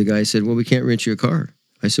guy said, well, we can't rent you a car.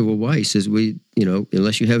 I said, well, why? He says,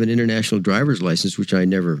 unless you have an international driver's license, which I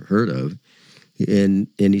never heard of. And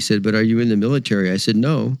he said, but are you in the military? I said,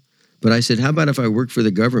 no. But I said, how about if I work for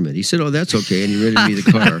the government? He said, oh, that's okay. And he rented me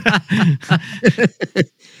the car.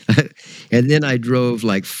 And then I drove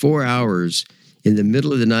 4 hours in the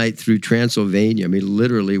middle of the night through Transylvania. I mean,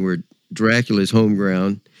 literally where Dracula's home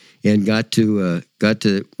ground, and got to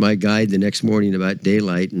my guide the next morning about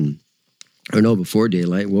daylight, before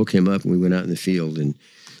daylight, woke him up, and we went out in the field, and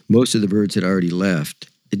most of the birds had already left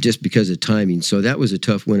just because of timing. So that was a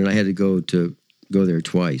tough one, and I had to go there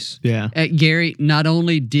twice. Yeah. Gary, not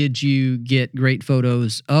only did you get great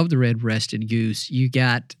photos of the red-breasted goose, you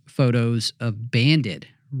got photos of banded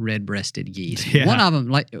red-breasted geese. Yeah. One of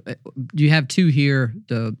them, you have two here.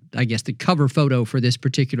 I guess the cover photo for this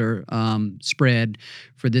particular spread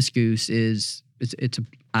for this goose is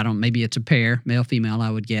maybe it's a pair, male female, I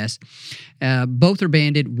would guess. Both are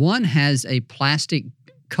banded. One has a plastic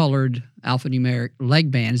colored alphanumeric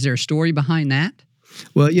leg band. Is there a story behind that?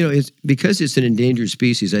 Well, it's because it's an endangered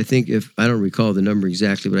species. I think I don't recall the number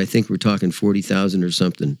exactly, but I think we're talking 40,000 or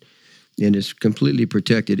something, and it's completely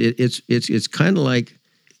protected. It's kind of like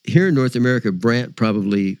here in North America, Brant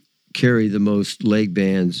probably carry the most leg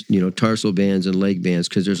bands, tarsal bands and leg bands,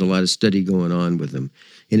 because there's a lot of study going on with them.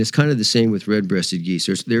 And it's kind of the same with red-breasted geese.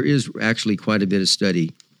 There is actually quite a bit of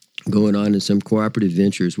study going on in some cooperative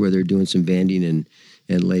ventures where they're doing some banding and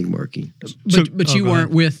leg marking. But you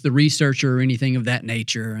weren't with the researcher or anything of that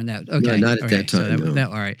nature, and that okay, no, not at that time. So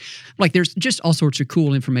all right. Like there's just all sorts of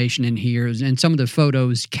cool information in here, and some of the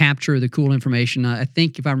photos capture the cool information. I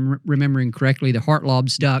think if I'm remembering correctly, the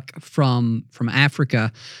Hartlob's duck from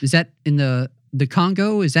Africa, is that in the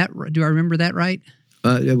Congo? Do I remember that right?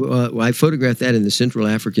 I photographed that in the Central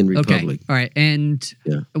African Republic. Okay. All right. And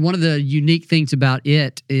one of the unique things about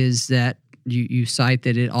it is that you cite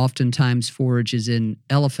that it oftentimes forages in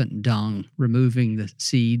elephant dung, removing the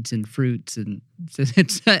seeds and fruits, and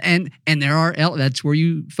there are that's where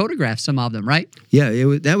you photograph some of them, right? Yeah,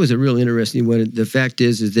 that was a real interesting one. The fact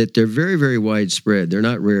is that they're very, very widespread. They're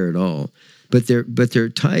not rare at all, but they're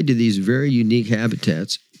tied to these very unique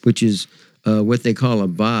habitats, which is what they call a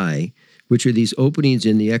bai, which are these openings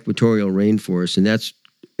in the equatorial rainforest,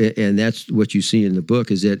 and that's what you see in the book.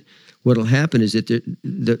 Is that what'll happen is that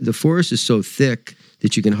the forest is so thick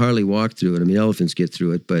that you can hardly walk through it. I mean, elephants get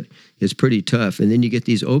through it, but it's pretty tough. And then you get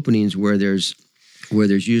these openings where there's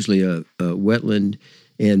usually a wetland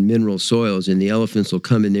and mineral soils, and the elephants will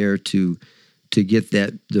come in there to get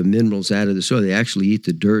the minerals out of the soil. They actually eat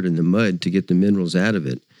the dirt and the mud to get the minerals out of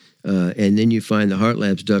it. And then you find the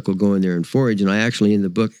Hartlob's duck will go in there and forage. And I actually, in the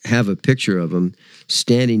book, have a picture of them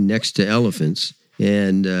standing next to elephants.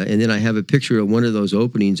 And then I have a picture of one of those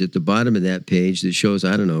openings at the bottom of that page that shows,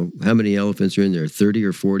 I don't know, how many elephants are in there, 30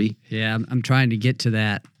 or 40? Yeah, I'm trying to get to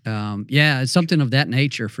that. It's something of that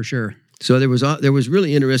nature for sure. So there was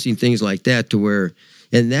really interesting things like that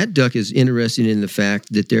and that duck is interesting in the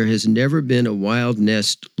fact that there has never been a wild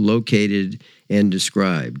nest located and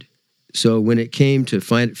described. So when it came to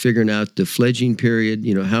figuring out the fledging period,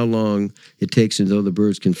 how long it takes until the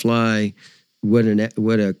birds can fly, what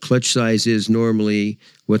a clutch size is normally,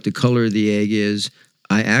 what the color of the egg is,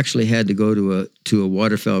 I actually had to go to a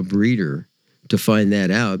waterfowl breeder to find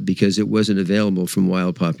that out because it wasn't available from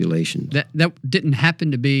wild population. That didn't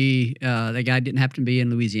happen to be that guy didn't happen to be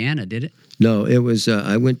in Louisiana, did it? No, it was.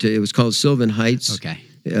 It was called Sylvan Heights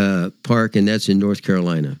Park, and that's in North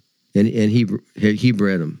Carolina. And he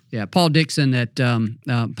bred them. Yeah, Paul Dixon at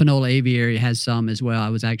Panola Aviary has some as well. I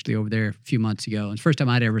was actually over there a few months ago. It's the first time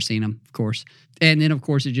I'd ever seen them, of course. And then, of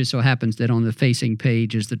course, it just so happens that on the facing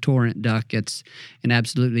page is the torrent duck. It's an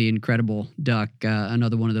absolutely incredible duck,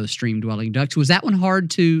 another one of those stream-dwelling ducks. Was that one hard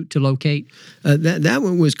to locate? That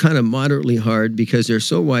one was kind of moderately hard because they're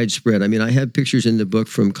so widespread. I mean, I have pictures in the book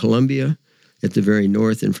from Colombia at the very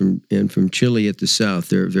north and from Chile at the south.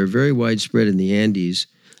 They're very widespread in the Andes.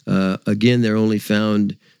 Again, they're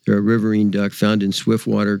a riverine duck found in swift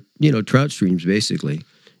water, trout streams, basically.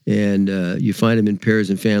 And you find them in pairs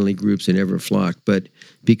and family groups and ever flock. But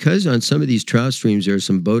because on some of these trout streams there's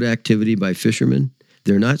some boat activity by fishermen,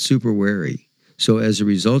 they're not super wary. So as a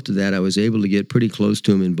result of that, I was able to get pretty close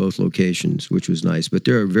to them in both locations, which was nice. But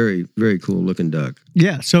they're a very, very cool looking duck.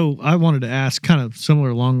 Yeah, so I wanted to ask kind of similar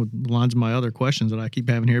along with the lines of my other questions that I keep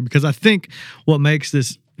having here, because I think what makes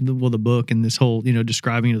the book and this whole,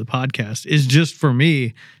 describing of the podcast is just, for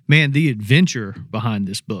me, man, the adventure behind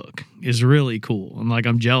this book is really cool.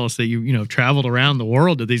 I'm jealous that you traveled around the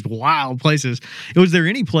world to these wild places. Was there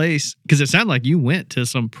any place, because it sounded like you went to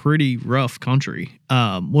some pretty rough country.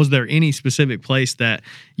 Was there any specific place that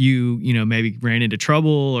you maybe ran into trouble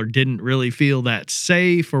or didn't really feel that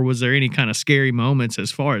safe, or was there any kind of scary moments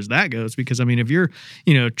as far as that goes? Because if you're,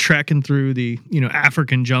 trekking through the,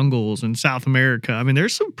 African jungles in South America,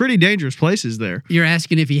 there's some pretty dangerous places there. You're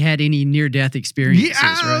asking if he had any near-death experiences,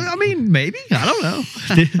 right? Maybe. I don't know.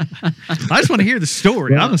 I just want to hear the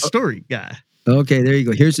story. I'm a story guy. Okay, there you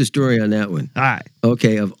go. Here's the story on that one. All right.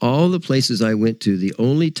 Okay, of all the places I went to, the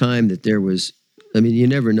only time that there was, you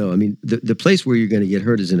never know. The place where you're going to get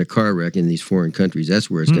hurt is in a car wreck in these foreign countries. That's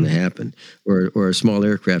where it's going to happen. Or a small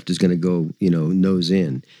aircraft is going to go, nose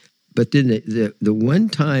in. But then the one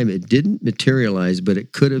time it didn't materialize, but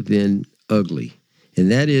it could have been ugly. And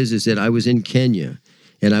that is that I was in Kenya.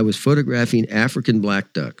 And I was photographing African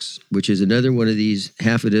black ducks, which is another one of these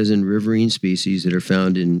half a dozen riverine species that are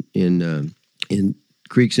found in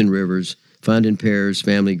creeks and rivers, found in pairs,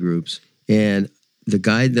 family groups. And the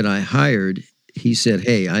guide that I hired, he said,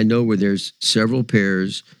 hey, I know where there's several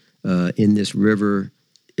pairs in this river.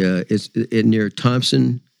 It's near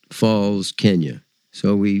Thompson Falls, Kenya.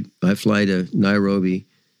 So I fly to Nairobi,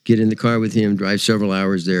 get in the car with him, drive several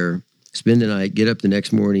hours there, spend the night, get up the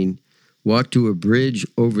next morning, walk to a bridge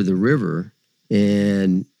over the river,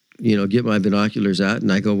 and get my binoculars out,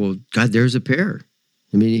 and I go, well, God, there's a pair.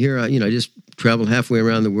 I mean, here, I just traveled halfway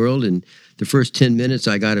around the world, and the first 10 minutes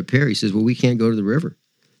I got a pair. He says, well, we can't go to the river.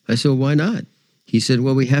 I said, well, why not? He said,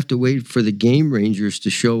 well, we have to wait for the game rangers to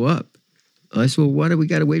show up. I said, well, why do we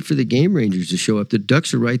got to wait for the game rangers to show up? The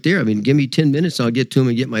ducks are right there. I mean, give me 10 minutes, I'll get to them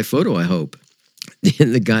and get my photo, I hope.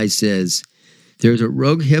 And the guy says, there's a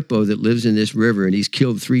rogue hippo that lives in this river, and he's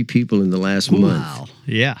killed 3 people in the last month. Wow.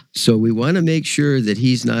 Yeah. So we want to make sure that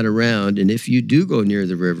he's not around, and if you do go near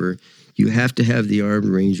the river, you have to have the armed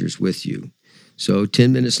rangers with you. So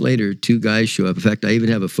 10 minutes later, 2 guys show up. In fact, I even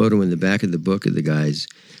have a photo in the back of the book of the guys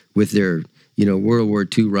with their, World War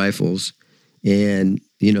II rifles. And,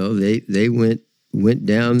 they went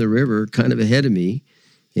down the river kind of ahead of me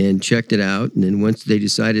and checked it out. And then once they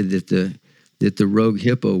decided that the rogue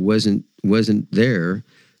hippo wasn't there,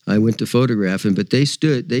 I went to photograph him. But they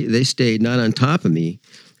stayed not on top of me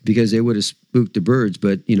because they would have spooked the birds,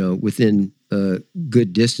 but, within a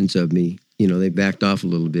good distance of me, they backed off a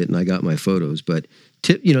little bit and I got my photos. But,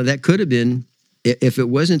 that could have been, if it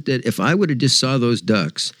wasn't that, if I would have just saw those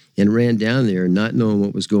ducks and ran down there not knowing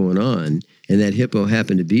what was going on, and that hippo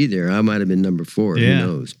happened to be there, I might have been number 4. Yeah. Who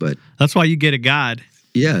knows? But that's why you get a guide.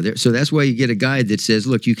 Yeah, so that's why you get a guide that says,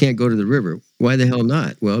 look, you can't go to the river. Why the hell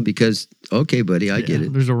not? Well, because, okay, buddy, I get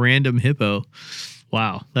it. There's a random hippo.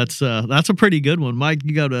 Wow, that's a pretty good one. Mike,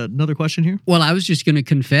 you got another question here? Well, I was just going to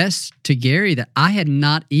confess to Gary that I had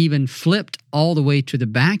not even flipped all the way to the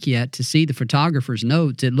back yet to see the photographer's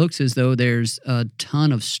notes. It looks as though there's a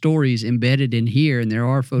ton of stories embedded in here, and there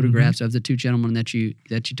are photographs of the 2 gentlemen that you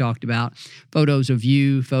talked about, photos of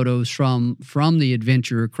you, photos from the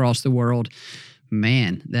adventure across the world.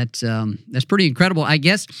 Man, that's pretty incredible. I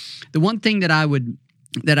guess the one thing that I would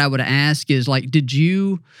ask is, like,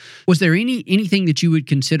 was there anything that you would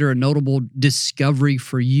consider a notable discovery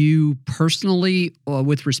for you personally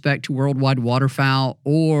with respect to worldwide waterfowl,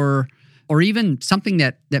 or even something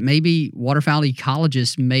that maybe waterfowl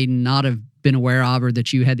ecologists may not have been aware of, or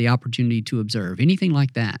that you had the opportunity to observe? Anything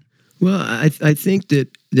like that? Well, I think that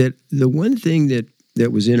the one thing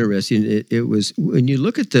that was interesting, it was when you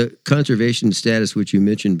look at the conservation status, which you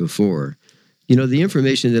mentioned before, the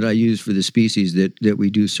information that I use for the species that we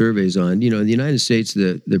do surveys on, in the United States,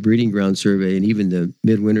 the breeding ground survey and even the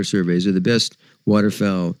midwinter surveys are the best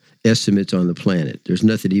waterfowl estimates on the planet. There's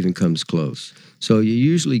nothing that even comes close. So you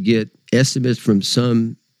usually get estimates from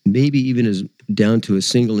some, maybe even as down to a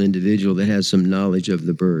single individual that has some knowledge of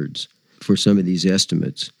the birds for some of these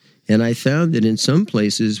estimates. And I found that in some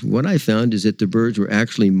places, what I found is that the birds were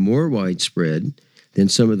actually more widespread than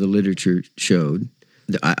some of the literature showed.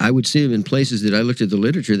 I would see them in places that I looked at the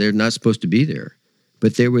literature, they're not supposed to be there,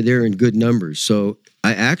 but they were there in good numbers. So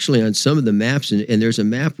I actually, on some of the maps, and there's a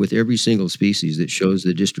map with every single species that shows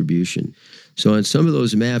the distribution. So on some of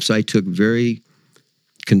those maps, I took very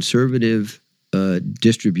conservative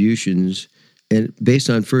distributions, and based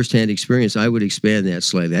on firsthand experience, I would expand that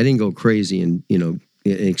slightly. I didn't go crazy and,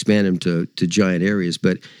 expand them to giant areas.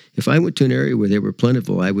 But if I went to an area where they were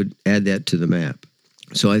plentiful, I would add that to the map.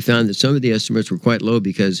 So I found that some of the estimates were quite low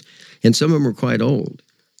and some of them were quite old.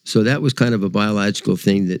 So that was kind of a biological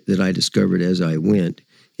thing that I discovered as I went.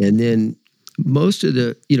 And then most of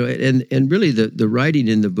the, and really the writing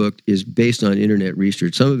in the book is based on internet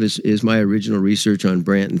research. Some of it is my original research on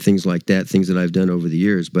Brant and things like that, things that I've done over the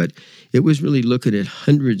years. But it was really looking at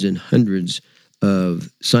hundreds and hundreds of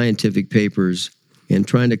scientific papers and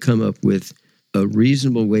trying to come up with a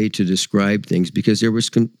reasonable way to describe things, because there was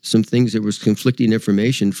some things that was conflicting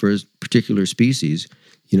information for a particular species.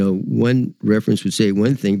 One reference would say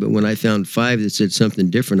one thing, but when I found 5 that said something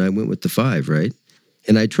different, I went with the 5, right?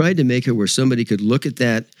 And I tried to make it where somebody could look at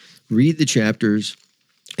that, read the chapters,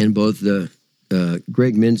 and both the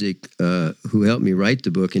Greg Minzik, who helped me write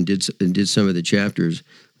the book and did some of the chapters,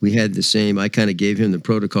 we had the same. I kind of gave him the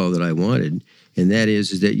protocol that I wanted, and that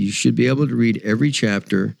is that you should be able to read every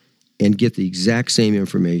chapter and get the exact same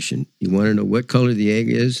information. You want to know what color the egg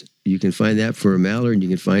is? You can find that for a mallard, and you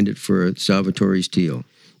can find it for a Salvatore's teal.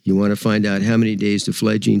 You want to find out how many days to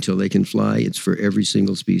fledging until they can fly? It's for every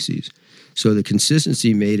single species. So the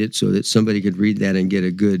consistency made it so that somebody could read that and get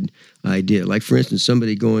a good idea. Like, for instance,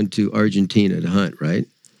 somebody going to Argentina to hunt, right?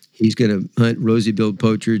 He's going to hunt rosy-billed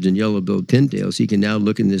pochards and yellow-billed pintails. He can now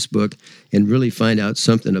look in this book and really find out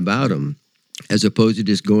something about them, as opposed to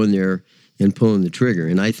just going there and pulling the trigger.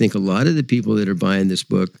 And I think a lot of the people that are buying this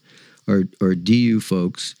book are DU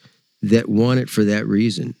folks that want it for that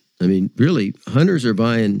reason. I mean, really, hunters are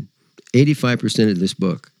buying 85% of this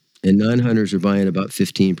book, and non-hunters are buying about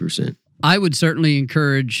 15%. I would certainly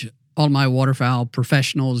encourage all my waterfowl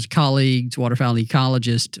professionals, colleagues, waterfowl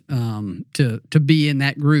ecologists, to be in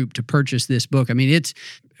that group to purchase this book. I mean, it's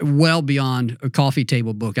well beyond a coffee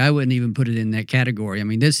table book. I wouldn't even put it in that category. I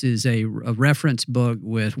mean, this is a reference book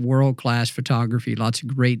with world-class photography, lots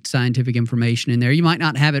of great scientific information in there. You might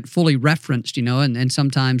not have it fully referenced, and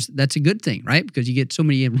sometimes that's a good thing, right? Because you get so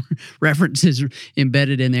many references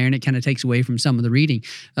embedded in there, and it kind of takes away from some of the reading.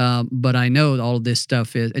 But I know all of this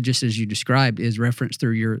stuff is, just as you described, is referenced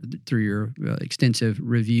through your extensive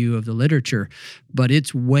review of the literature. But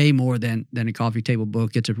it's way more than a coffee table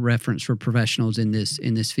book. It's a reference for professionals in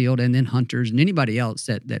this field, and then hunters and anybody else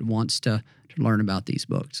that wants to learn about these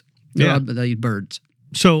books. These birds.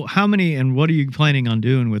 So how many, and what are you planning on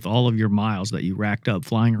doing with all of your miles that you racked up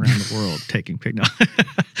flying around the world taking pictures?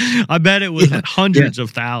 I bet it was hundreds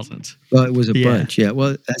of thousands. Well, it was a bunch. Yeah.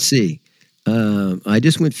 Well, let's see. I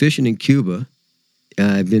just went fishing in Cuba.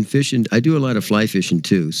 I've been fishing. I do a lot of fly fishing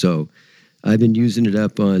too, so I've been using it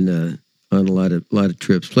up on a lot of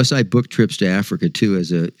trips. Plus, I book trips to Africa too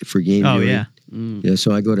for game viewing. Yeah. Yeah,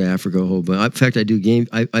 so I go to Africa a whole bunch. In fact,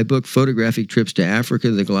 I book photographic trips to Africa,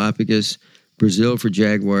 the Galapagos, Brazil for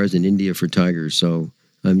jaguars, and India for tigers. So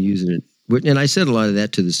I'm using it. And I said a lot of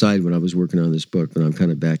that to the side when I was working on this book, but I'm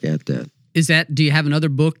kind of back at that. Do you have another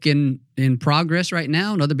book in progress right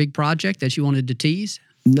now, another big project that you wanted to tease?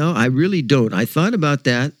 No, I really don't. I thought about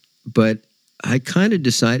that, but I kind of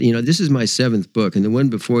decided, this is my 7th book, and the one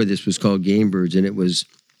before this was called Game Birds, and it was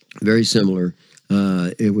very similar.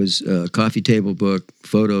 It was a coffee table book,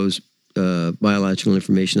 photos, biological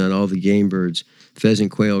information on all the game birds,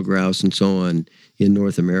 pheasant, quail, grouse, and so on in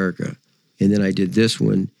North America. And then I did this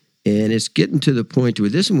one, and it's getting to the point where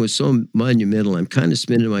this one was so monumental. I'm kind of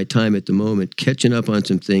spending my time at the moment catching up on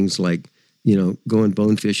some things like, going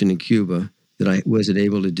bone fishing in Cuba that I wasn't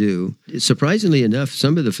able to do. Surprisingly enough,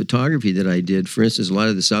 some of the photography that I did, for instance, a lot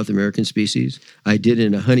of the South American species, I did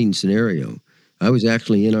in a hunting scenario. I was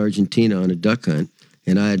actually in Argentina on a duck hunt,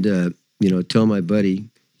 and I'd, tell my buddy,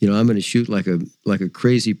 I'm going to shoot like a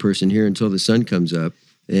crazy person here until the sun comes up,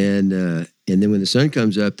 and then when the sun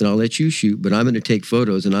comes up, then I'll let you shoot, but I'm going to take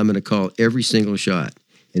photos, and I'm going to call every single shot.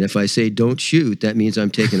 And if I say don't shoot, that means I'm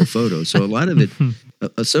taking a photo. So a lot of it,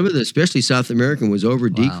 some of the, especially South American, was over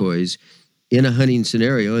decoys in a hunting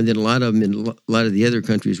scenario, and then a lot of them in a lot of the other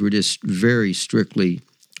countries were just very strictly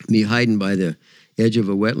me hiding by the edge of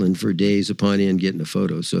a wetland for days upon end getting a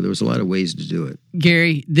photo. So there was a lot of ways to do it.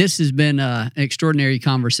 Gary, this has been an extraordinary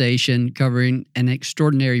conversation covering an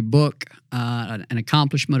extraordinary book, an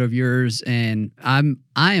accomplishment of yours, and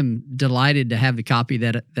I am delighted to have the copy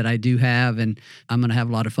that I do have, and I'm going to have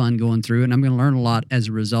a lot of fun going through it, and I'm going to learn a lot as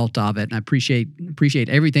a result of it. And I appreciate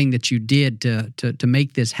everything that you did to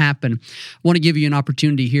make this happen. I want to give you an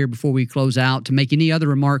opportunity here before we close out to make any other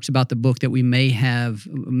remarks about the book that we may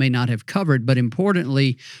not have covered, but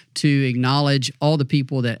importantly to acknowledge all the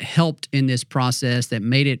people that helped in this process, that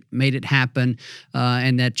made it happen,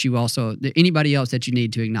 and that you also, anybody else that you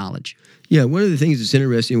need to acknowledge. Yeah, one of the things that's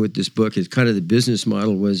interesting with this book is kind of the business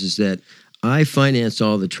model is that I financed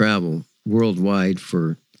all the travel worldwide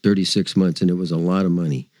for 36 months, and it was a lot of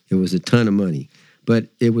money. It was a ton of money, but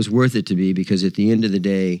it was worth it to me because at the end of the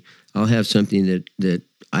day, I'll have something that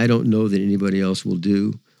I don't know that anybody else will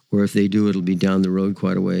do, or if they do, it'll be down the road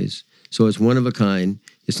quite a ways. So it's one of a kind.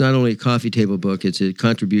 It's not only a coffee table book, it's a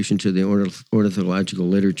contribution to the ornithological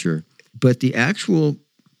literature, but the actual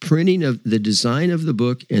printing of the design of the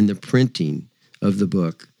book and the printing of the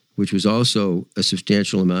book, which was also a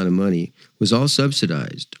substantial amount of money, was all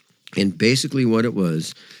subsidized. And basically what it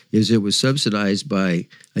was subsidized by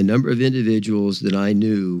a number of individuals that I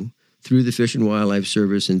knew through the Fish and Wildlife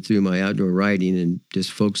Service and through my outdoor writing and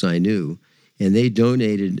just folks I knew. And they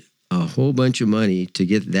donated a whole bunch of money to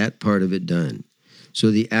get that part of it done. So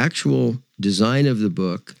the actual design of the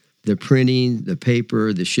book, the printing, the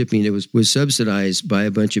paper, the shipping, it was subsidized by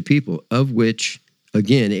a bunch of people, of which,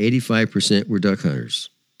 again, 85% were duck hunters.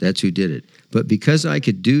 That's who did it. But because I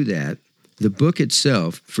could do that, the book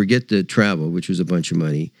itself, forget the travel, which was a bunch of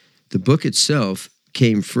money, the book itself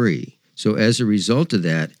came free. So as a result of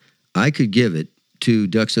that, I could give it to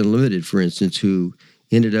Ducks Unlimited, for instance, who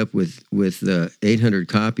ended up with 800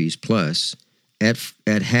 copies plus at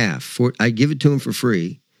half. I give it to him for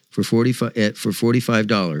free for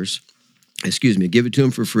 $45. Excuse me, give it to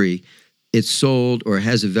him for free. It's sold or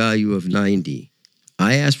has a value of $90.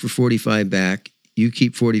 I asked for $45 back. You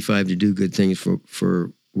keep $45 to do good things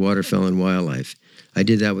for waterfowl and wildlife. I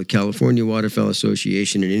did that with California Waterfowl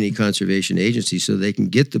Association and any conservation agency so they can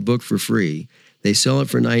get the book for free. They sell it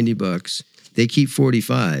for $90. They keep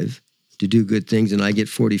 $45 to do good things, and I get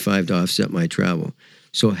 $45 to offset my travel.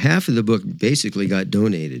 So half of the book basically got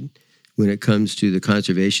donated when it comes to the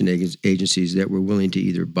conservation agencies that were willing to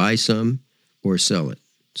either buy some or sell it.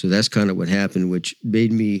 So that's kind of what happened, which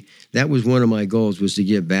made me, that was one of my goals, was to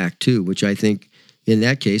give back too, which I think in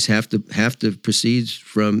that case, half the proceeds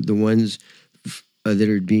from the ones that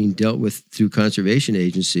are being dealt with through conservation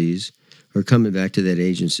agencies are coming back to that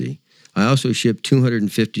agency. I also shipped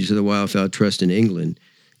 250 to the Wildfowl Trust in England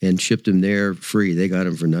and shipped them there free. They got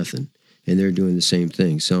them for nothing. And they're doing the same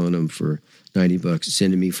thing, selling them for $90,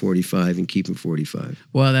 sending me $45 and keeping $45.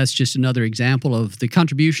 Well, that's just another example of the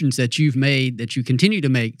contributions that you've made, that you continue to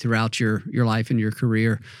make throughout your life and your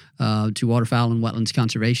career to waterfowl and wetlands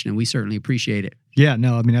conservation, and we certainly appreciate it. Yeah,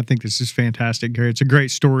 no, I mean, I think this is fantastic, Gary. It's a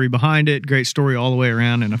great story behind it, great story all the way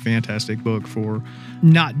around, and a fantastic book for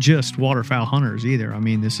not just waterfowl hunters either. I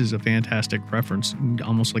mean, this is a fantastic reference,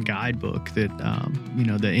 almost a guidebook that,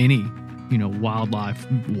 that any wildlife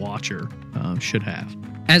watcher should have.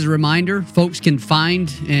 As a reminder, folks can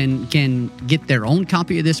find and can get their own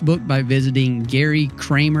copy of this book by visiting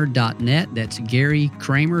GaryKramer.net. That's Gary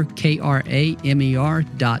Kramer,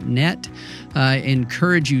 KRAMER.net.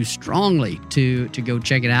 Encourage you strongly to go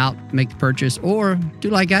check it out, make the purchase, or do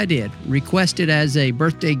like I did, request it as a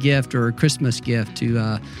birthday gift or a Christmas gift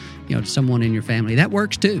to someone in your family. That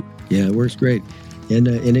works too. Yeah, it works great. And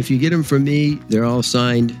if you get them from me, they're all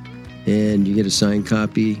signed, and you get a signed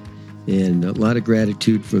copy. And a lot of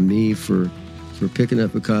gratitude from me for picking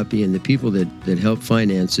up a copy, and the people that help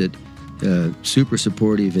finance it, super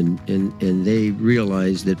supportive, and they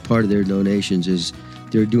realize that part of their donations is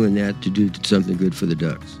they're doing that to do something good for the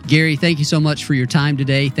ducks. Gary, thank you so much for your time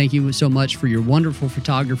today. Thank you so much for your wonderful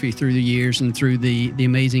photography through the years and through the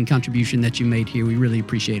amazing contribution that you made here. We really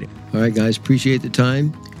appreciate it. All right, guys, appreciate the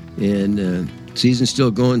time, and season's still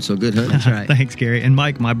going, so good hunting. That's right. Thanks, Gary. And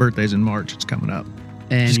Mike, my birthday's in March. It's coming up.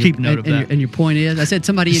 And just keep note of that. And your point is, I said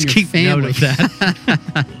somebody just in your family. Keep note of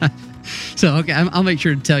that. So, okay, I'll make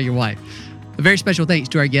sure to tell your wife. A very special thanks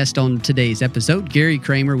to our guest on today's episode, Gary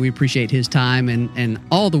Kramer. We appreciate his time and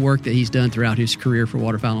all the work that he's done throughout his career for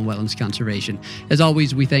waterfowl and wetlands conservation. As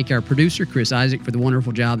always, we thank our producer, Chris Isaac, for the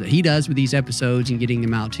wonderful job that he does with these episodes and getting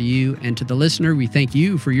them out to you. And to the listener, we thank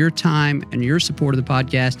you for your time and your support of the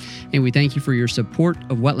podcast, and we thank you for your support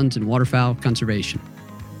of wetlands and waterfowl conservation.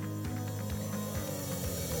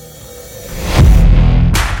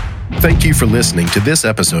 Thank you for listening to this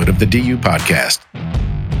episode of the DU Podcast.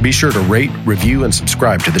 Be sure to rate, review, and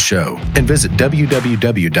subscribe to the show, and visit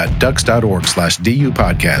www.ducks.org/DU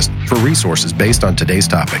Podcast for resources based on today's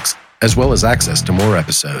topics, as well as access to more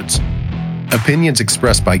episodes. Opinions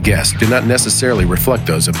expressed by guests do not necessarily reflect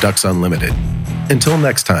those of Ducks Unlimited. Until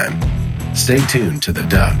next time, stay tuned to the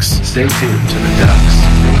Ducks. Stay tuned to the Ducks.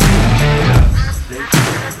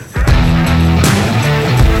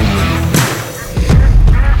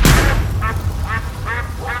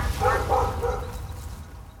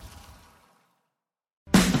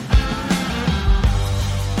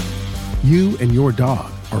 You and your dog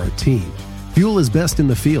are a team. Fuel is best in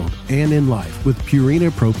the field and in life with Purina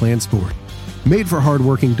Pro Plan Sport. Made for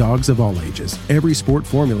hardworking dogs of all ages, every sport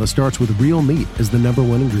formula starts with real meat as the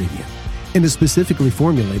 #1 ingredient and is specifically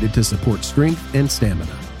formulated to support strength and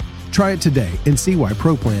stamina. Try it today and see why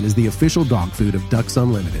Pro Plan is the official dog food of Ducks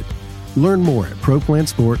Unlimited. Learn more at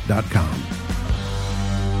ProPlansport.com.